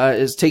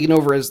is taking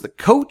over as the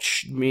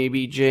coach.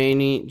 Maybe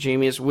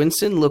Jameis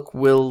Winston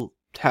will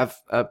have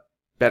a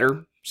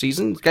better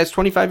season. This guy's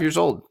 25 years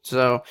old,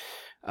 so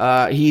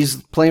he's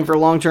playing for a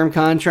long-term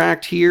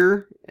contract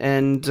here,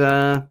 and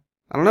I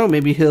don't know,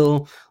 maybe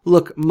he'll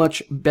look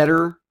much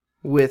better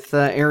with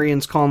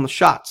Arians calling the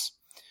shots.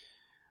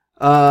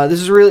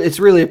 It's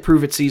really a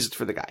prove-it season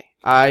for the guy.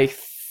 I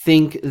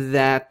think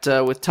that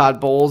with Todd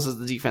Bowles as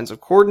the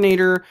defensive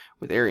coordinator,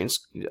 with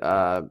Arians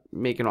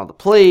making all the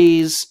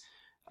plays,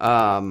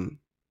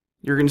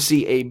 You're going to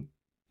see a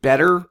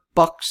better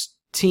Bucks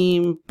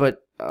team, but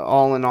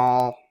all in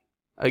all,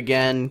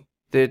 again,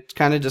 it's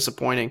kind of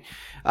disappointing.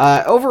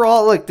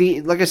 Overall, like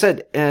I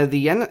said,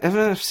 the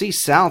NFC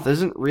South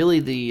isn't really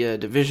the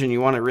division you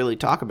want to really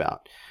talk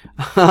about.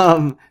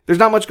 There's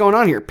not much going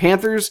on here.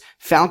 Panthers,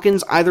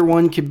 Falcons, either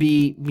one could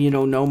be,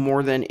 no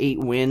more than 8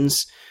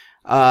 wins.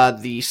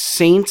 The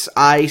Saints,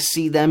 I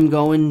see them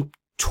going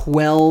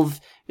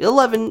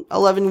 11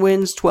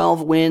 wins,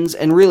 12 wins,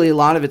 and really a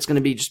lot of it's going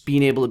to be just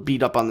being able to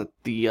beat up on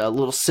the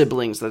little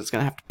siblings that it's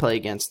going to have to play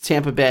against.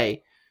 Tampa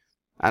Bay,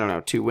 I don't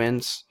know, 2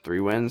 wins, 3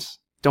 wins.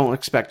 Don't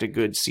expect a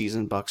good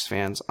season, Bucks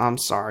fans. I'm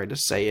sorry to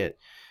say it,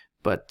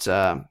 but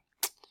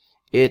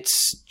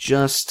it's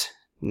just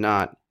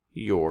not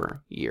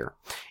your year.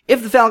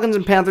 If the Falcons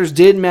and Panthers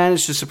did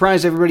manage to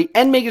surprise everybody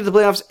and make it to the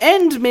playoffs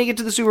and make it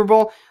to the Super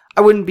Bowl,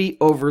 I wouldn't be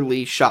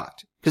overly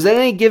shocked. Because at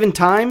any given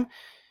time,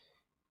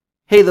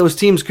 hey, those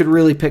teams could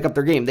really pick up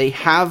their game. They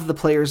have the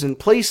players in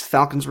place. The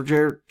Falcons were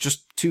there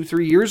just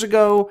 2-3 years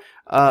ago.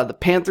 The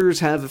Panthers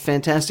have a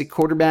fantastic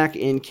quarterback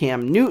in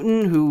Cam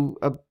Newton, who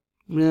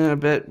I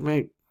bet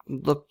might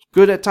look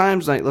good at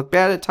times, might look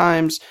bad at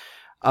times.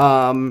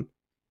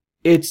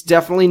 It's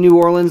definitely New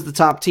Orleans, the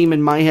top team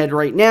in my head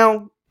right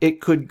now. It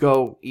could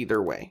go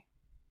either way.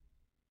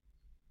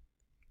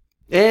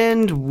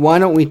 And why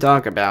don't we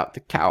talk about the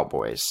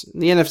Cowboys,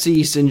 the NFC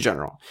East in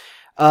general?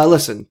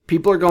 Listen,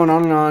 people are going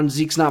on and on.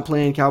 Zeke's not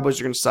playing. Cowboys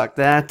are going to suck.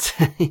 That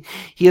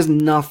he has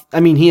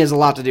he has a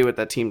lot to do with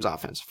that team's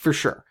offense, for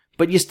sure.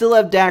 But you still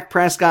have Dak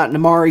Prescott and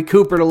Amari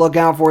Cooper to look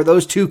out for.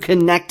 Those two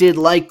connected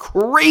like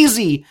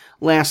crazy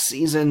last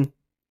season.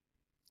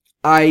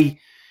 I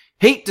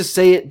hate to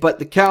say it, but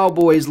the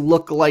Cowboys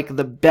look like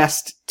the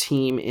best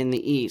team in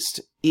the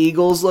East.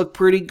 Eagles look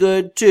pretty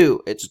good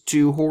too. It's a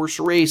 2-horse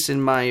race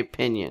in my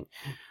opinion.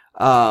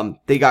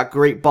 They got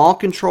great ball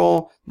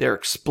control. They're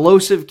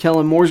explosive.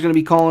 Kellen Moore's going to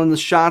be calling the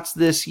shots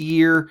this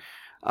year.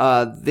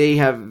 They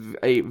have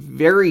a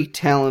very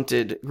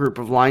talented group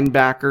of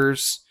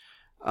linebackers,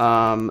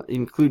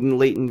 including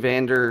Leighton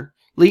Vander-Esch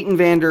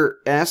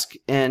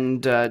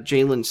and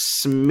Jalen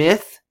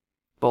Smith.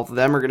 Both of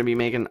them are going to be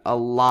making a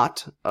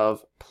lot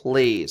of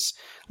plays.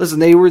 Listen,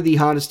 they were the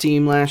hottest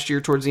team last year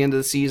towards the end of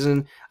the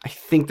season. I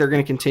think they're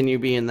going to continue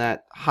being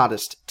that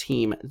hottest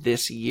team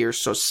this year.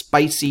 So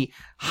spicy,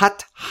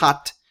 hot,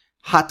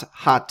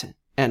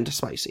 and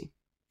spicy.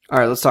 All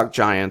right, let's talk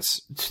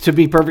Giants. To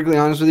be perfectly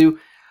honest with you,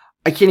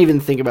 I can't even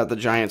think about the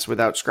Giants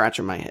without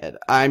scratching my head.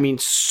 I mean,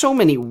 so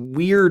many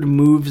weird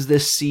moves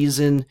this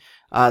season.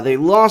 They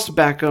lost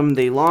Beckham,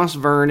 they lost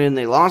Vernon,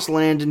 they lost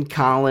Landon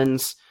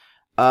Collins.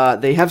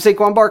 They have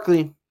Saquon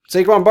Barkley.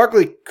 Saquon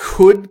Barkley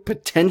could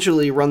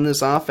potentially run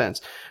this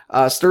offense.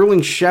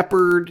 Sterling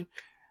Shepard,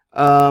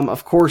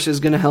 of course, is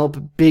going to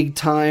help big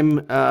time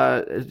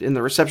in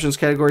the receptions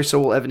category. So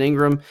will Evan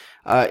Ingram.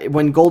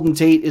 When Golden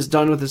Tate is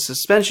done with his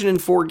suspension in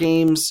 4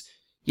 games,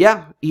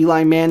 yeah,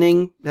 Eli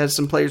Manning has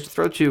some players to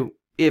throw to.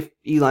 If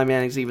Eli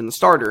Manning's even the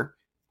starter,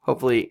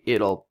 hopefully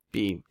it'll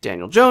be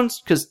Daniel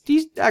Jones, because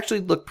he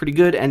actually looked pretty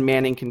good, and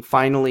Manning can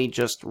finally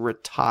just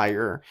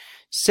retire.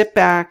 Sit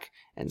back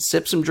and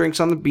sip some drinks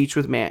on the beach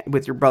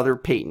with your brother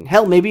Peyton.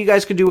 Hell, maybe you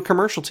guys could do a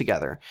commercial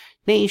together.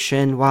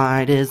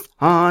 Nationwide is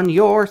on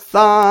your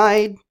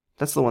side.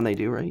 That's the one they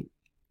do, right?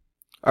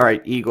 All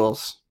right,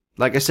 Eagles.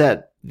 Like I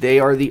said, they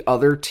are the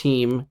other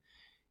team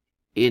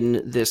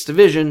in this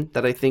division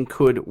that I think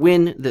could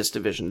win this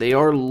division. They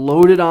are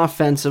loaded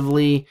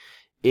offensively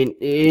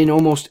in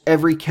almost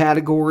every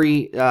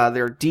category.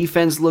 Their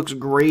defense looks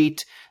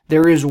great.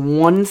 There is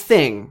one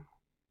thing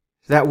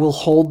that will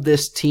hold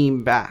this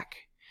team back,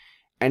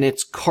 and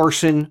it's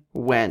Carson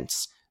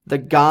Wentz. The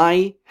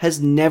guy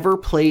has never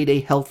played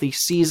a healthy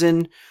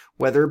season,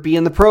 whether it be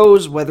in the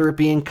pros, whether it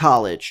be in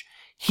college.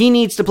 He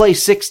needs to play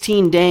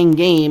 16 dang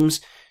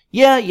games.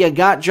 Yeah, you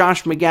got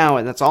Josh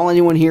McGowan. That's all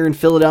anyone here in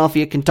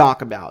Philadelphia can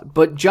talk about.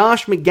 But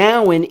Josh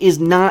McGowan is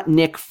not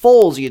Nick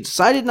Foles. You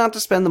decided not to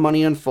spend the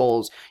money on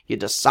Foles. You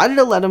decided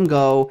to let him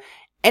go,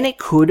 and it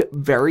could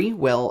very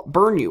well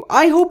burn you.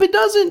 I hope it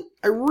doesn't.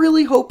 I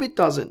really hope it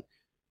doesn't.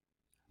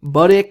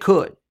 But it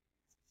could.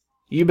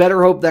 You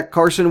better hope that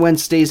Carson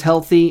Wentz stays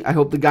healthy. I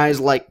hope the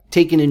guy's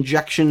taking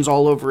injections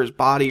all over his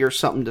body or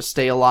something to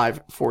stay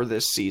alive for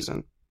this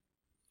season.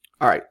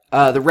 All right,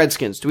 the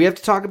Redskins. Do we have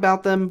to talk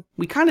about them?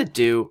 We kind of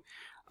do.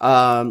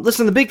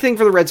 Listen, the big thing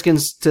for the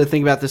Redskins to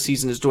think about this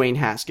season is Dwayne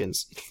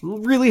Haskins.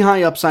 Really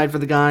high upside for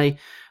the guy.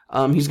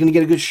 He's going to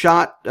get a good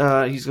shot.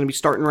 He's going to be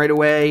starting right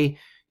away,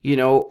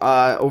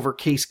 over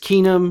Case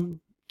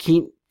Keenum.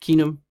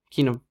 Keenum,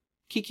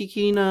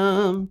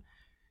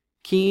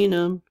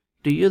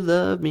 do you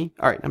love me?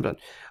 All right, I'm done.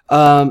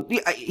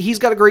 He's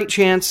got a great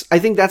chance. I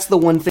think that's the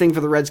one thing for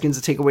the Redskins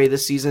to take away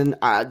this season.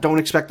 Don't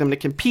expect them to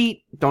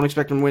compete. Don't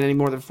expect them to win any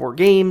more than 4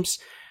 games.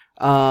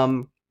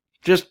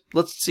 Just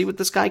let's see what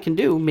this guy can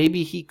do.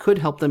 Maybe he could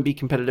help them be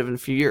competitive in a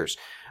few years.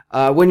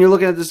 When you're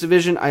looking at this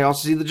division, I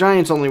also see the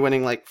Giants only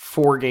winning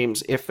 4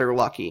 games if they're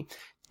lucky.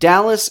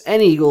 Dallas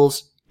and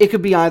Eagles, it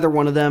could be either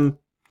one of them.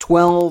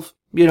 12,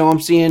 I'm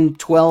seeing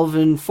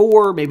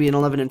 12-4, maybe an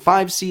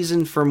 11-5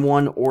 season from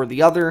one or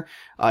the other.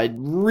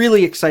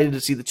 Really excited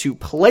to see the two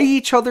play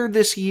each other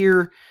this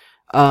year.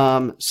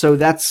 So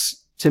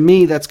to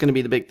me, that's going to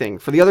be the big thing.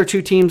 For the other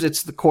two teams,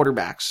 it's the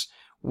quarterbacks.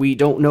 We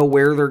don't know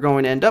where they're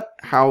going to end up,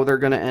 how they're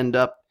going to end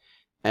up,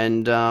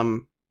 and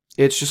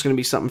it's just going to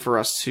be something for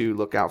us to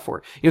look out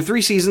for.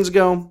 3 seasons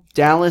ago,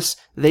 Dallas,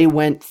 they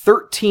went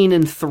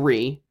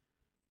 13-3.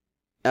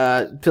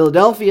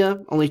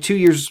 Philadelphia, only 2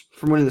 years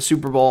from winning the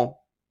Super Bowl,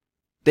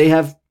 they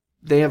have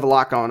a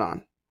lot going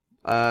on.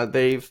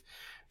 They've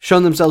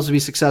shown themselves to be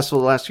successful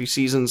the last few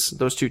seasons,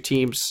 those two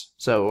teams.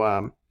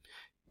 So,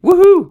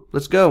 woohoo!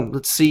 Let's go.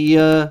 Let's see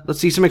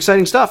some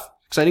exciting stuff.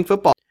 Exciting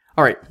football.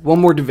 All right, one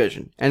more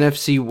division.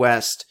 NFC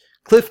West.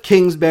 Cliff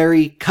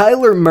Kingsbury,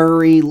 Kyler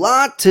Murray,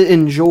 lot to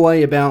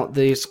enjoy about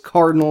this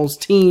Cardinals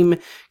team,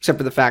 except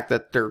for the fact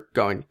that they're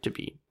going to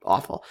be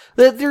awful.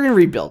 They're in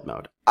rebuild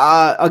mode.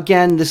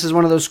 Again, this is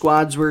one of those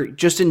squads where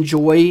just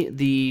enjoy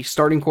the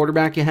starting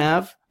quarterback you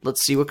have.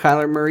 Let's see what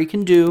Kyler Murray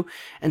can do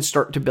and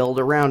start to build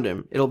around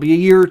him. It'll be a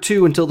year or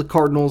two until the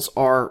Cardinals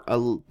are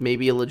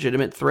maybe a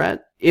legitimate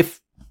threat if,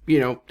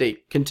 they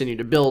continue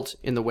to build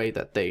in the way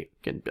that they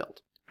can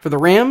build. For the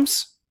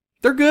Rams,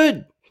 they're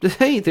good.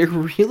 Hey, they're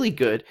really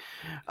good.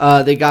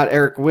 They got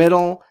Eric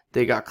Whittle.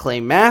 They got Clay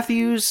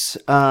Matthews.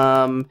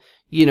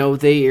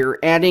 They are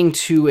adding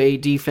to a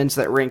defense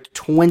that ranked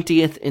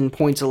 20th in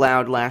points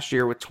allowed last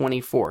year with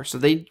 24. So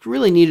they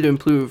really needed to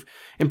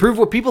improve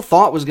what people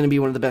thought was going to be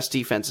one of the best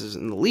defenses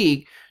in the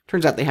league.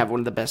 Turns out they have one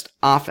of the best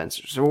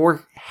offenses,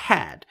 or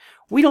had.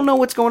 We don't know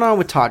what's going on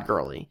with Todd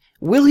Gurley.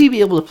 Will he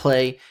be able to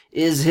play?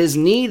 Is his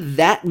knee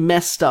that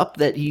messed up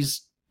that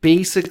he's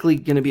basically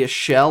going to be a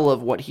shell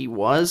of what he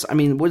was? I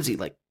mean, what is he,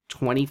 like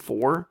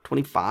 24,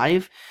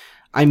 25?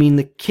 I mean,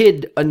 the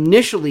kid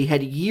initially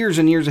had years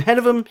and years ahead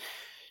of him.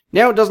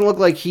 Now it doesn't look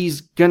like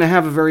he's going to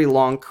have a very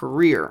long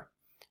career.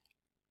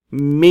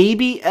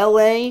 Maybe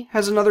LA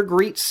has another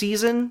great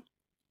season.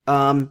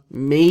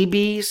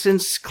 Maybe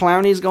since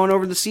Clowney's going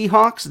over the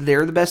Seahawks,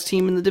 they're the best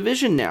team in the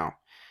division now.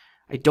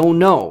 I don't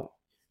know.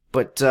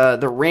 But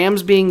the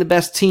Rams being the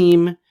best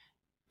team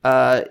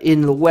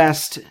in the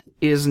West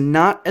is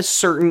not as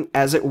certain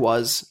as it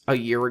was a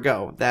year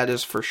ago. That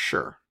is for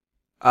sure.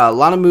 A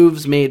lot of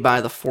moves made by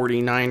the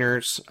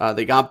 49ers.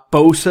 They got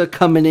Bosa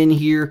coming in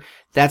here.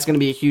 That's going to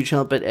be a huge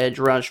help at edge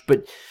rush.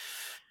 But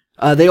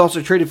they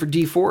also traded for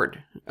Dee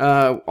Ford.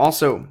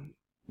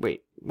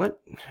 Wait,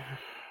 what?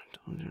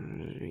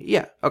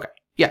 Yeah, okay.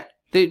 Yeah,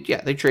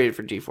 they traded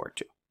for Dee Ford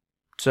too.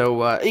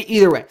 So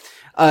either way,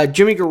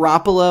 Jimmy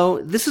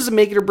Garoppolo, this is a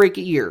make it or break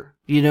it year.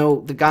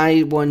 The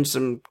guy won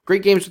some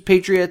great games with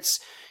Patriots.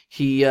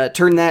 He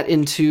turned that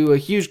into a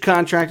huge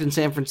contract in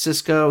San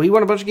Francisco. He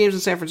won a bunch of games in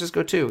San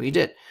Francisco too. He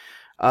did.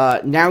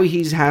 Now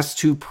he has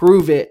to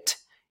prove it.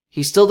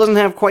 He still doesn't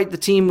have quite the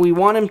team we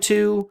want him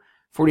to.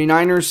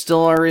 49ers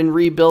still are in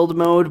rebuild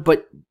mode,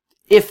 but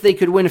if they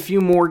could win a few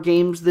more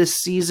games this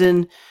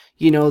season,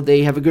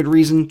 they have a good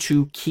reason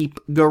to keep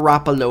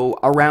Garoppolo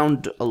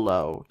around a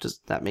low. Does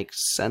that make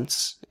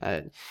sense?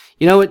 It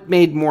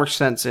made more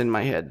sense in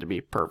my head, to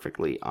be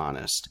perfectly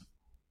honest.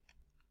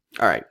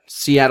 All right,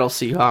 Seattle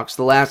Seahawks,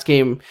 the last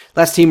team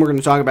we're going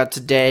to talk about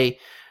today.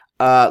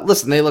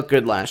 Listen, they looked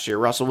good last year.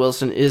 Russell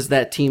Wilson is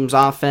that team's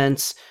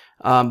offense,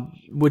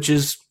 which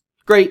is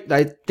great.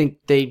 I think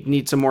they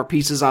need some more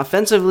pieces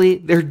offensively.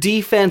 Their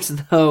defense,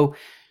 though,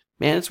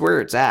 man, it's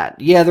where it's at.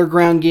 Yeah, their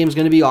ground game is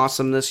going to be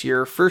awesome this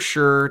year, for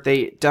sure.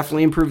 They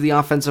definitely improved the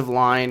offensive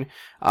line.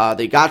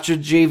 They got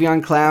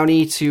Jadeveon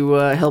Clowney to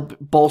help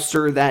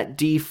bolster that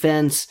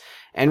defense.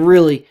 And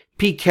really,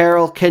 Pete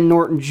Carroll, Ken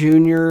Norton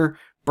Jr.,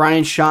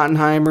 Brian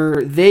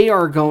Schottenheimer, they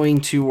are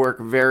going to work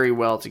very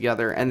well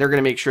together, and they're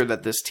going to make sure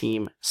that this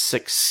team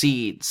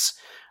succeeds.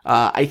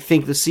 I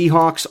think the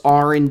Seahawks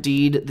are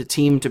indeed the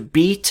team to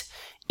beat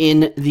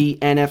in the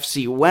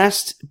NFC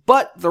West,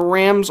 but the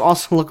Rams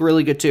also look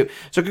really good too.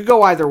 So it could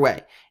go either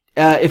way.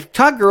 If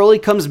Todd Gurley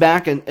comes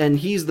back and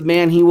he's the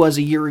man he was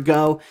a year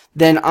ago,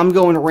 then I'm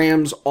going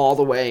Rams all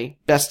the way.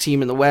 Best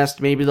team in the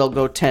West. Maybe they'll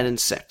go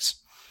 10-6.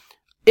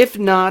 If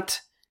not,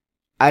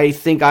 I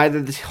think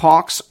either the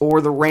Hawks or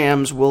the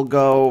Rams will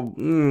go,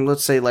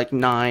 let's say like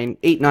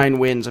 8-9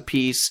 wins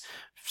apiece.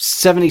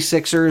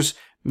 76ers,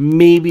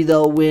 maybe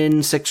they'll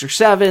win 6 or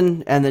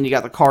 7. And then you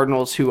got the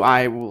Cardinals, who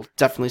I will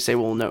definitely say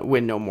will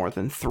win no more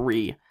than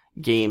 3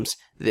 games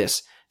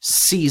this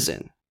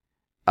season.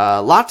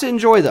 A lot to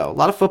enjoy, though. A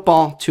lot of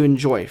football to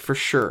enjoy, for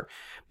sure.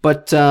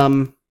 But,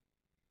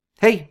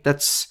 hey,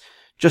 that's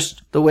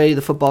just the way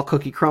the football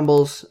cookie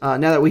crumbles. Now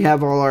that we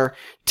have all our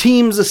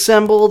teams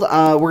assembled,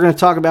 we're going to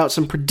talk about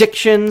some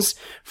predictions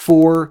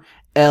for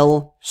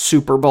El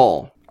Super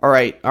Bowl. All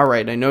right.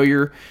 I know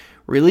you're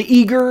really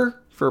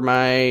eager for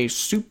my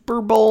Super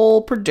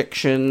Bowl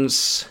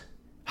predictions.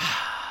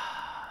 From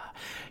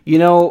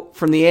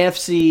the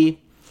AFC,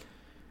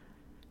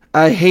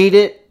 I hate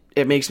it.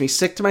 It makes me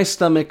sick to my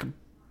stomach.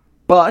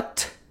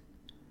 But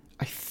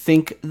I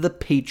think the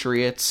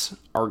Patriots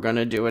are going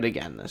to do it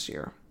again this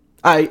year.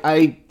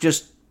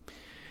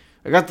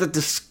 I got the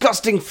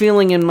disgusting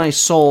feeling in my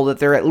soul that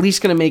they're at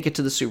least going to make it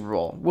to the Super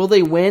Bowl. Will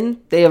they win?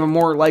 They have a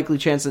more likely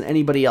chance than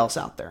anybody else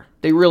out there.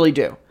 They really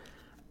do.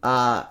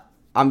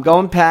 I'm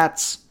going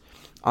Pats.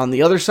 On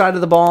the other side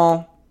of the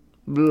ball,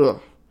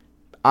 there's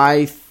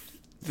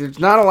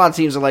not a lot of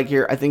teams I like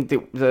here. I think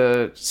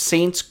the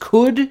Saints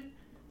could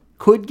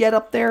get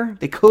up there.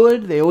 They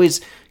could. They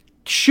always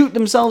shoot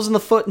themselves in the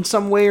foot in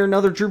some way or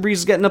another. Drew Brees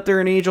is getting up there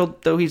in age,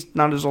 though he's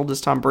not as old as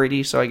Tom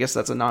Brady, so I guess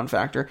that's a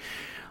non-factor.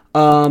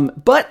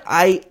 But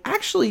I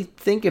actually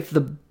think if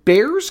the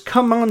Bears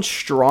come on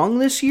strong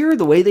this year,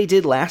 the way they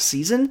did last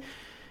season,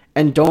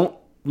 and don't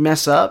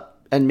mess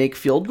up and make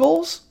field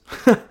goals,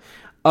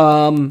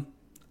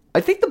 I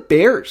think the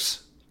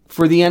Bears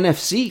for the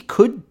NFC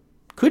could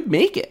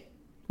make it.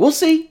 We'll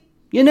see.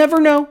 You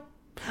never know.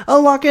 A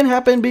lot can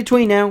happen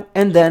between now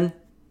and then.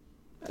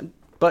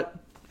 But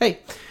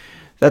hey,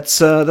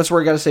 that's what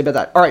I got to say about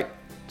that. All right.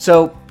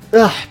 So,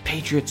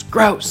 Patriots,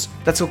 gross.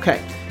 That's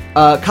okay.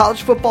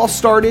 College football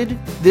started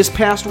this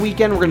past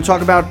weekend. We're going to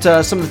talk about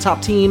some of the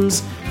top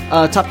teams,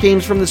 top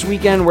games from this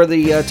weekend, where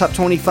the top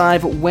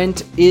 25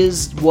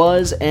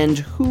 was, and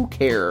who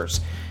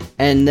cares.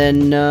 And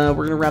then we're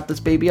going to wrap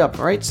this baby up.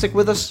 All right, stick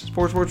with us.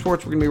 Sports. We're going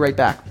to be right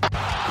back. And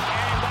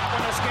that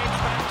one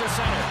escapes back to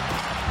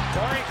center.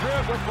 Torrey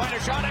Krug would find a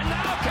shot, and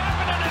now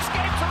Kapanen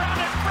escapes around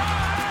in front.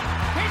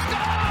 He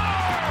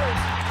scores!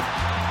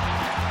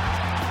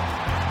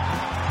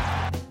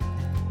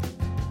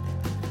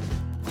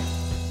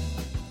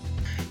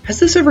 Has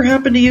this ever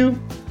happened to you?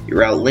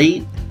 You're out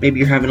late, maybe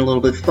you're having a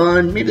little bit of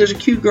fun, maybe there's a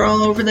cute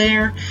girl over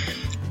there,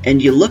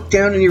 and you look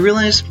down and you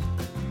realize,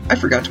 I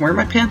forgot to wear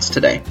my pants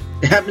today.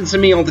 It happens to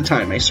me all the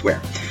time, I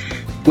swear.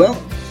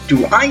 Well,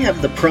 do I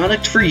have the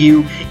product for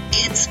you?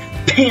 It's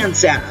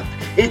Pants App.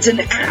 It's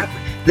an app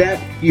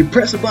that you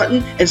press a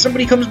button and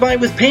somebody comes by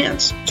with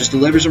pants. Just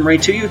delivers them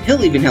right to you.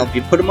 He'll even help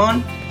you put them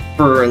on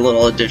for a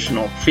little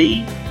additional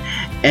fee.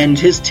 And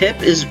his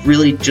tip is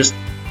really just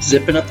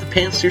zipping up the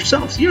pants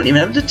yourself. So you don't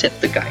even have to tip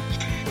the guy.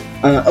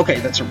 Okay,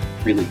 that's a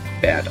really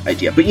bad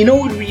idea. But you know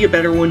what would be a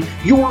better one?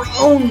 Your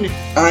own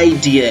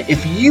idea.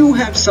 If you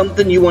have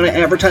something you want to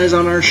advertise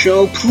on our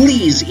show,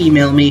 please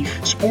email me,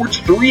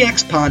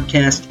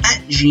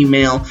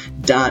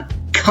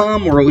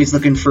 sports3xpodcast@gmail.com. We're always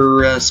looking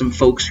for some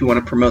folks who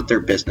want to promote their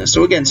business.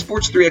 So again,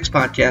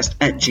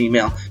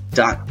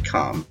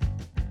 sports3xpodcast@gmail.com.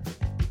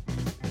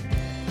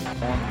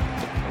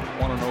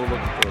 One and over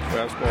for a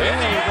fastball. In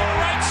the air,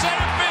 right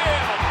center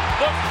field.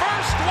 The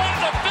first one in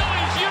the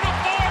Phillies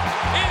uniform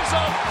is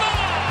a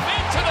bomb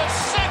into the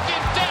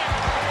second deck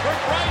for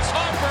Bryce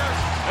Harper,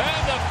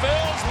 and the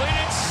Phils lead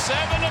it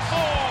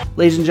 7-4.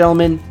 Ladies and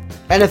gentlemen,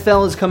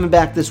 NFL is coming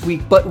back this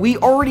week, but we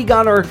already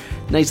got our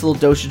nice little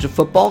dosage of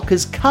football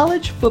because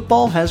college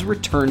football has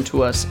returned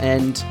to us,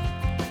 and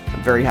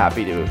I'm very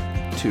happy to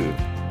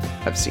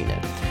have seen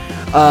it.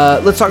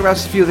 Let's talk about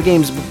a few of the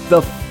games.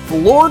 The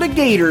Florida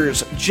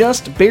Gators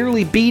just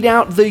barely beat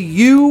out the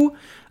U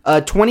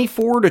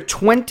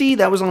 24-20.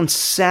 That was on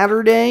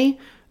Saturday.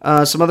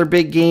 Some other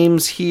big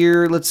games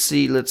here. Let's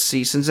see.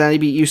 Cincinnati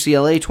beat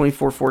UCLA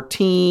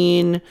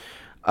 24-14.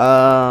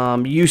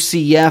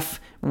 UCF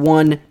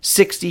won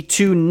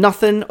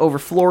 62-0 over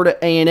Florida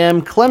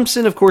A&M.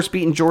 Clemson, of course,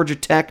 beating Georgia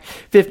Tech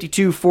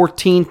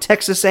 52-14.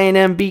 Texas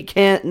A&M beat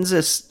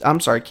Kansas.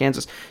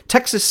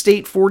 Texas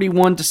State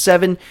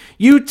 41-7.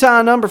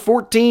 Utah, number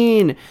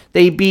 14.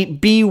 They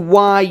beat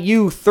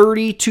BYU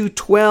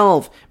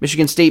 30-12.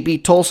 Michigan State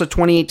beat Tulsa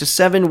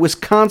 28-7.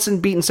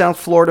 Wisconsin beating South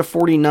Florida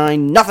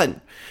 49-0.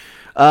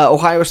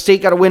 Ohio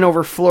State got a win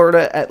over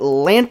Florida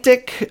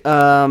Atlantic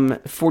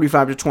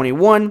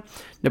 45-21.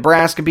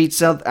 Nebraska beat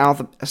South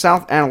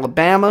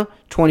Alabama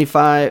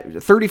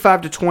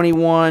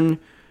 35-21.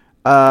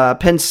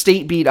 Penn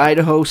State beat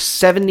Idaho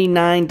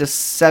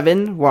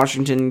 79-7.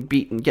 Washington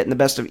getting the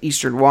best of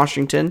Eastern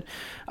Washington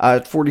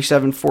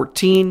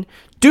 47-14.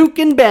 Duke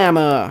and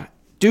Bama.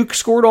 Duke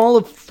scored all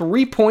of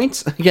 3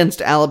 points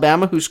against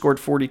Alabama, who scored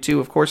 42,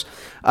 of course.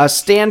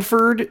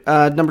 Stanford,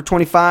 number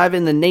 25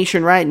 in the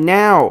nation right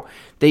now.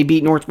 They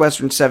beat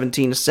Northwestern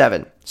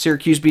 17-7.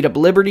 Syracuse beat up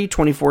Liberty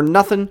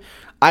 24-0.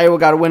 Iowa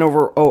got a win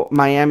over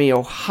Miami,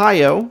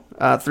 Ohio,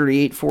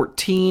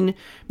 38-14.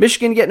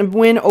 Michigan getting a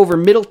win over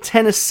Middle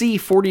Tennessee,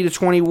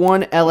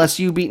 40-21.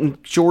 LSU beating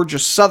Georgia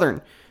Southern,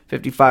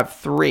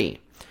 55-3.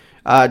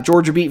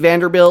 Georgia beat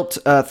Vanderbilt,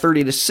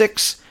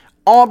 30-6.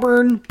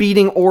 Auburn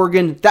beating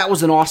Oregon. That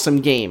was an awesome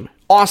game.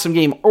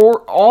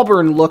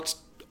 Auburn looked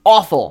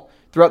awful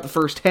throughout the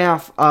first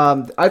half.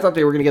 I thought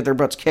they were going to get their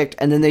butts kicked,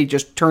 and then they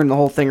just turned the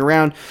whole thing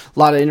around. A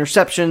lot of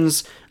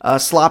interceptions,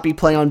 sloppy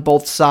play on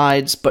both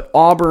sides. But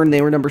Auburn,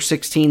 they were number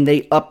 16.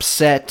 They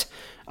upset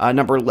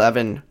number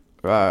 11,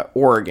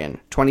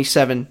 Oregon,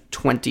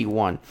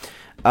 27-21.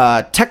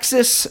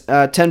 Texas,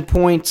 10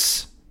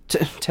 points.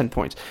 10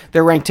 points.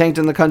 They're ranked 10th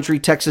in the country.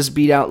 Texas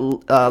beat out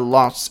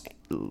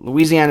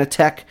Louisiana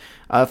Tech,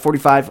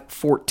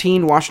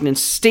 45-14. Washington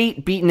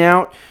State beaten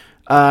out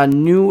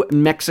New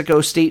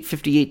Mexico State,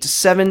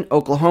 58-7.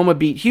 Oklahoma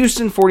beat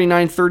Houston,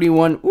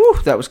 49-31. Ooh,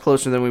 that was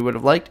closer than we would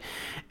have liked.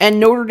 And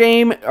Notre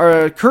Dame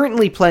are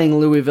currently playing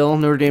Louisville.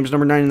 Notre Dame's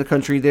number 9 in the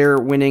country. They're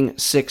winning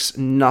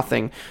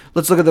 6-0.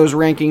 Let's look at those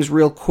rankings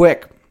real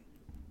quick.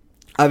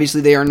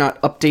 Obviously, they are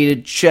not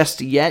updated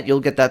just yet. You'll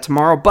get that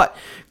tomorrow. But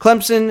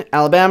Clemson,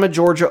 Alabama,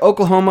 Georgia,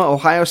 Oklahoma,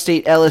 Ohio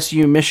State,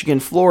 LSU, Michigan,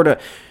 Florida,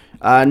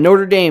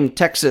 Notre Dame,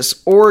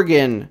 Texas,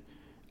 Oregon,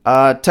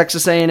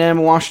 Texas A&M,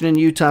 Washington,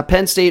 Utah,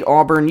 Penn State,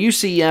 Auburn,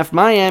 UCF,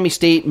 Miami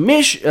State,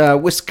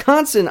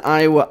 Wisconsin,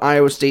 Iowa,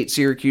 Iowa State,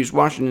 Syracuse,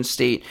 Washington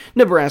State,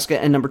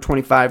 Nebraska, and number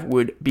 25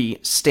 would be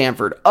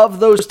Stanford. Of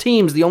those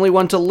teams, the only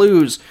one to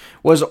lose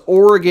was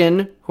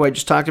Oregon, who I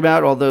just talked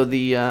about, although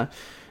the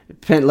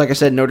like I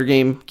said, Notre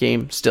Dame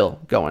game still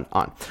going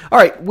on. All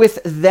right,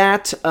 with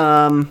that, we're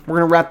going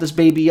to wrap this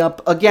baby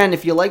up. Again,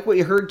 if you like what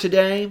you heard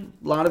today,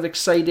 a lot of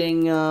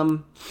exciting,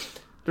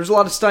 there's a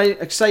lot of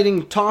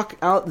exciting talk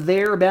out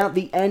there about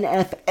the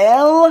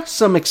NFL.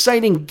 Some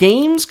exciting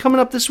games coming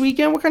up this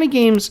weekend. What kind of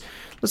games?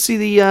 Let's see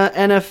the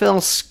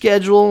NFL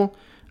schedule.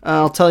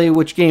 I'll tell you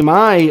which game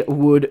I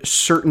would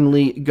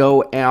certainly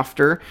go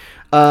after.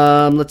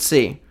 Let's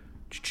see.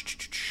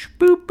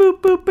 Boop,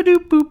 boop, boop,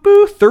 boop, boop,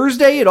 boop.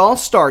 Thursday, it all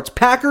starts.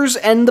 Packers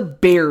and the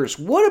Bears.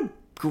 What a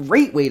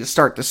great way to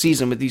start the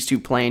season with these two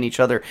playing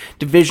each other.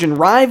 Division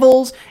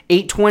rivals,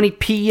 8:20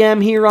 p.m.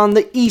 here on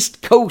the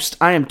East Coast.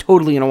 I am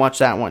totally going to watch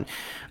that one.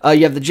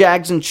 You have the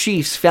Jags and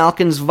Chiefs,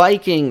 Falcons,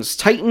 Vikings,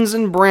 Titans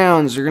and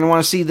Browns. You're going to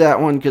want to see that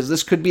one because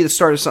this could be the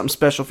start of something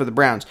special for the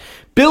Browns.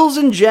 Bills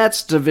and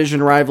Jets,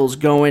 division rivals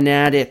going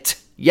at it.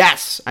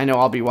 Yes, I know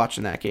I'll be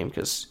watching that game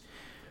because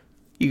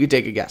you could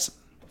take a guess.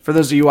 For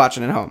those of you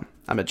watching at home,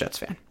 I'm a Jets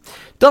fan.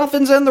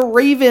 Dolphins and the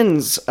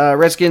Ravens.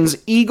 Redskins,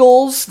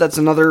 Eagles. That's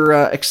another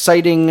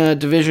exciting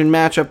division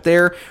matchup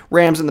there.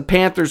 Rams and the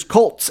Panthers.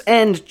 Colts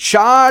and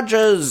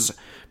Chargers.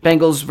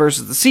 Bengals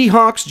versus the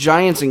Seahawks.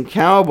 Giants and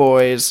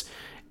Cowboys.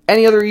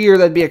 Any other year,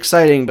 that'd be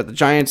exciting, but the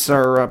Giants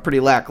are pretty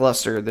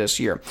lackluster this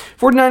year.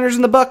 49ers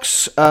and the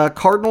Bucks.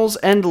 Cardinals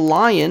and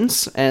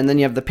Lions. And then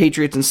you have the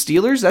Patriots and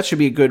Steelers. That should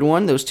be a good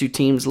one. Those two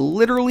teams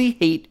literally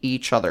hate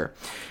each other.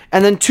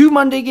 And then 2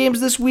 Monday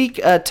games this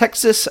week,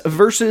 Texas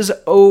versus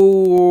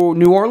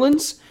New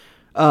Orleans.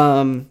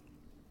 Again,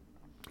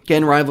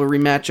 rivalry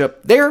matchup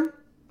there.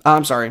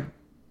 I'm sorry.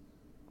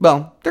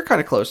 Well, they're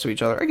kind of close to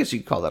each other. I guess you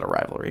could call that a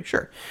rivalry,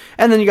 sure.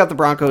 And then you got the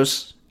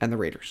Broncos and the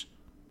Raiders.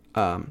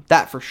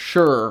 That for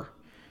sure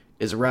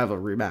is a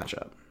rivalry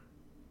matchup.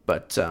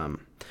 But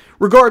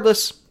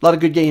regardless, a lot of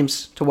good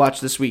games to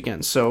watch this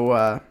weekend.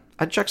 So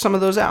I'd check some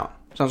of those out.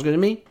 Sounds good to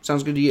me?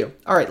 Sounds good to you.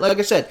 All right, like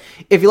I said,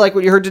 if you like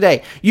what you heard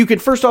today, you can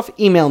first off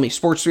email me,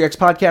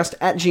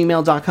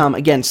 sports3xpodcast@gmail.com.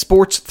 Again,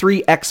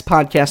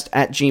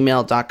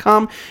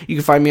 sports3xpodcast@gmail.com. You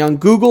can find me on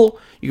Google.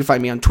 You can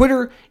find me on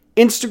Twitter,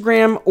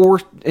 Instagram,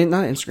 or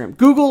not Instagram,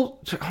 Google.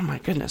 Oh my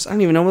goodness, I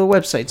don't even know the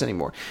websites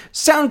anymore.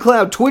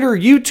 SoundCloud, Twitter,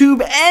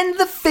 YouTube, and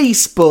the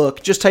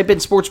Facebook. Just type in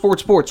Sports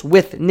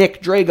with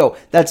Nick Drago.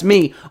 That's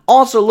me.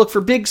 Also, look for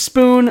Big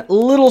Spoon,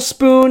 Little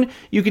Spoon.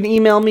 You can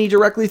email me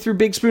directly through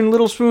Big Spoon,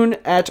 Little Spoon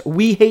at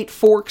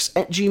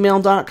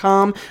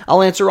wehateforks@gmail.com.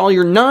 I'll answer all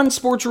your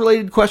non-sports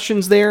related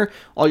questions there.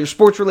 All your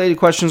sports related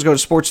questions, go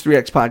to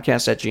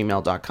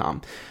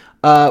sports3xpodcast@gmail.com.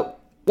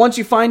 Once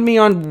you find me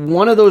on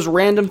one of those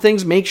random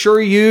things, make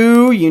sure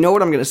you know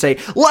what I'm going to say.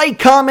 Like,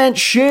 comment,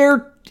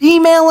 share,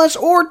 email us,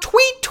 or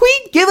tweet.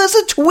 Give us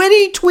a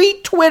tweet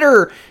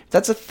Twitter. If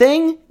that's a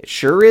thing, it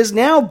sure is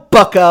now,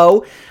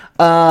 bucko.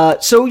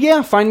 So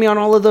yeah, find me on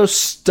all of those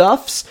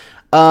stuffs.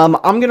 I'm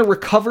going to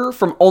recover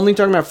from only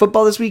talking about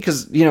football this week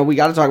because, we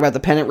got to talk about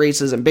the pennant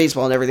races and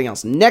baseball and everything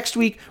else. Next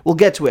week, we'll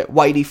get to it.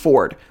 Whitey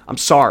Ford. I'm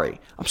sorry,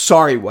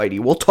 Whitey.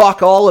 We'll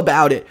talk all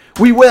about it.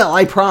 We will,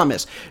 I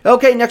promise.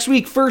 Okay, next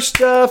week, first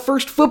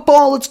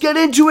football. Let's get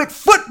into it.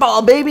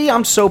 Football, baby.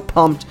 I'm so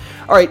pumped.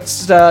 All right,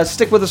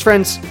 stick with us,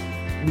 friends,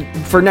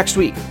 for next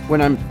week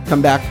when I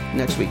come back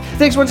next week.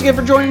 Thanks once again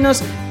for joining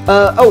us.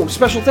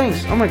 Special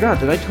thanks. Oh my God,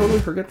 did I totally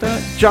forget that?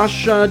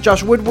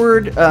 Josh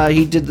Woodward,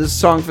 he did this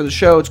song for the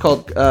show. It's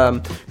called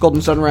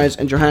Golden Sunrise,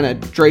 and Johanna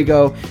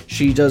Drago,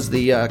 she does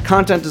the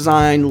content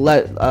design,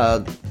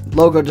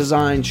 logo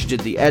design. She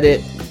did the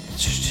edit.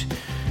 She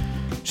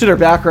did her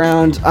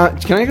background.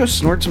 Can I go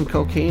snort some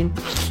cocaine?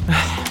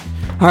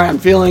 All right, I'm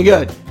feeling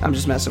good. I'm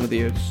just messing with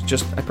you.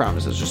 I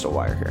promise, it's just a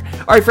wire here.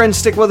 All right, friends,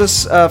 stick with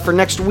us for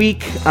next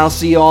week. I'll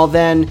see you all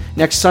then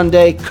next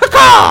Sunday.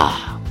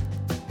 Caw-caw!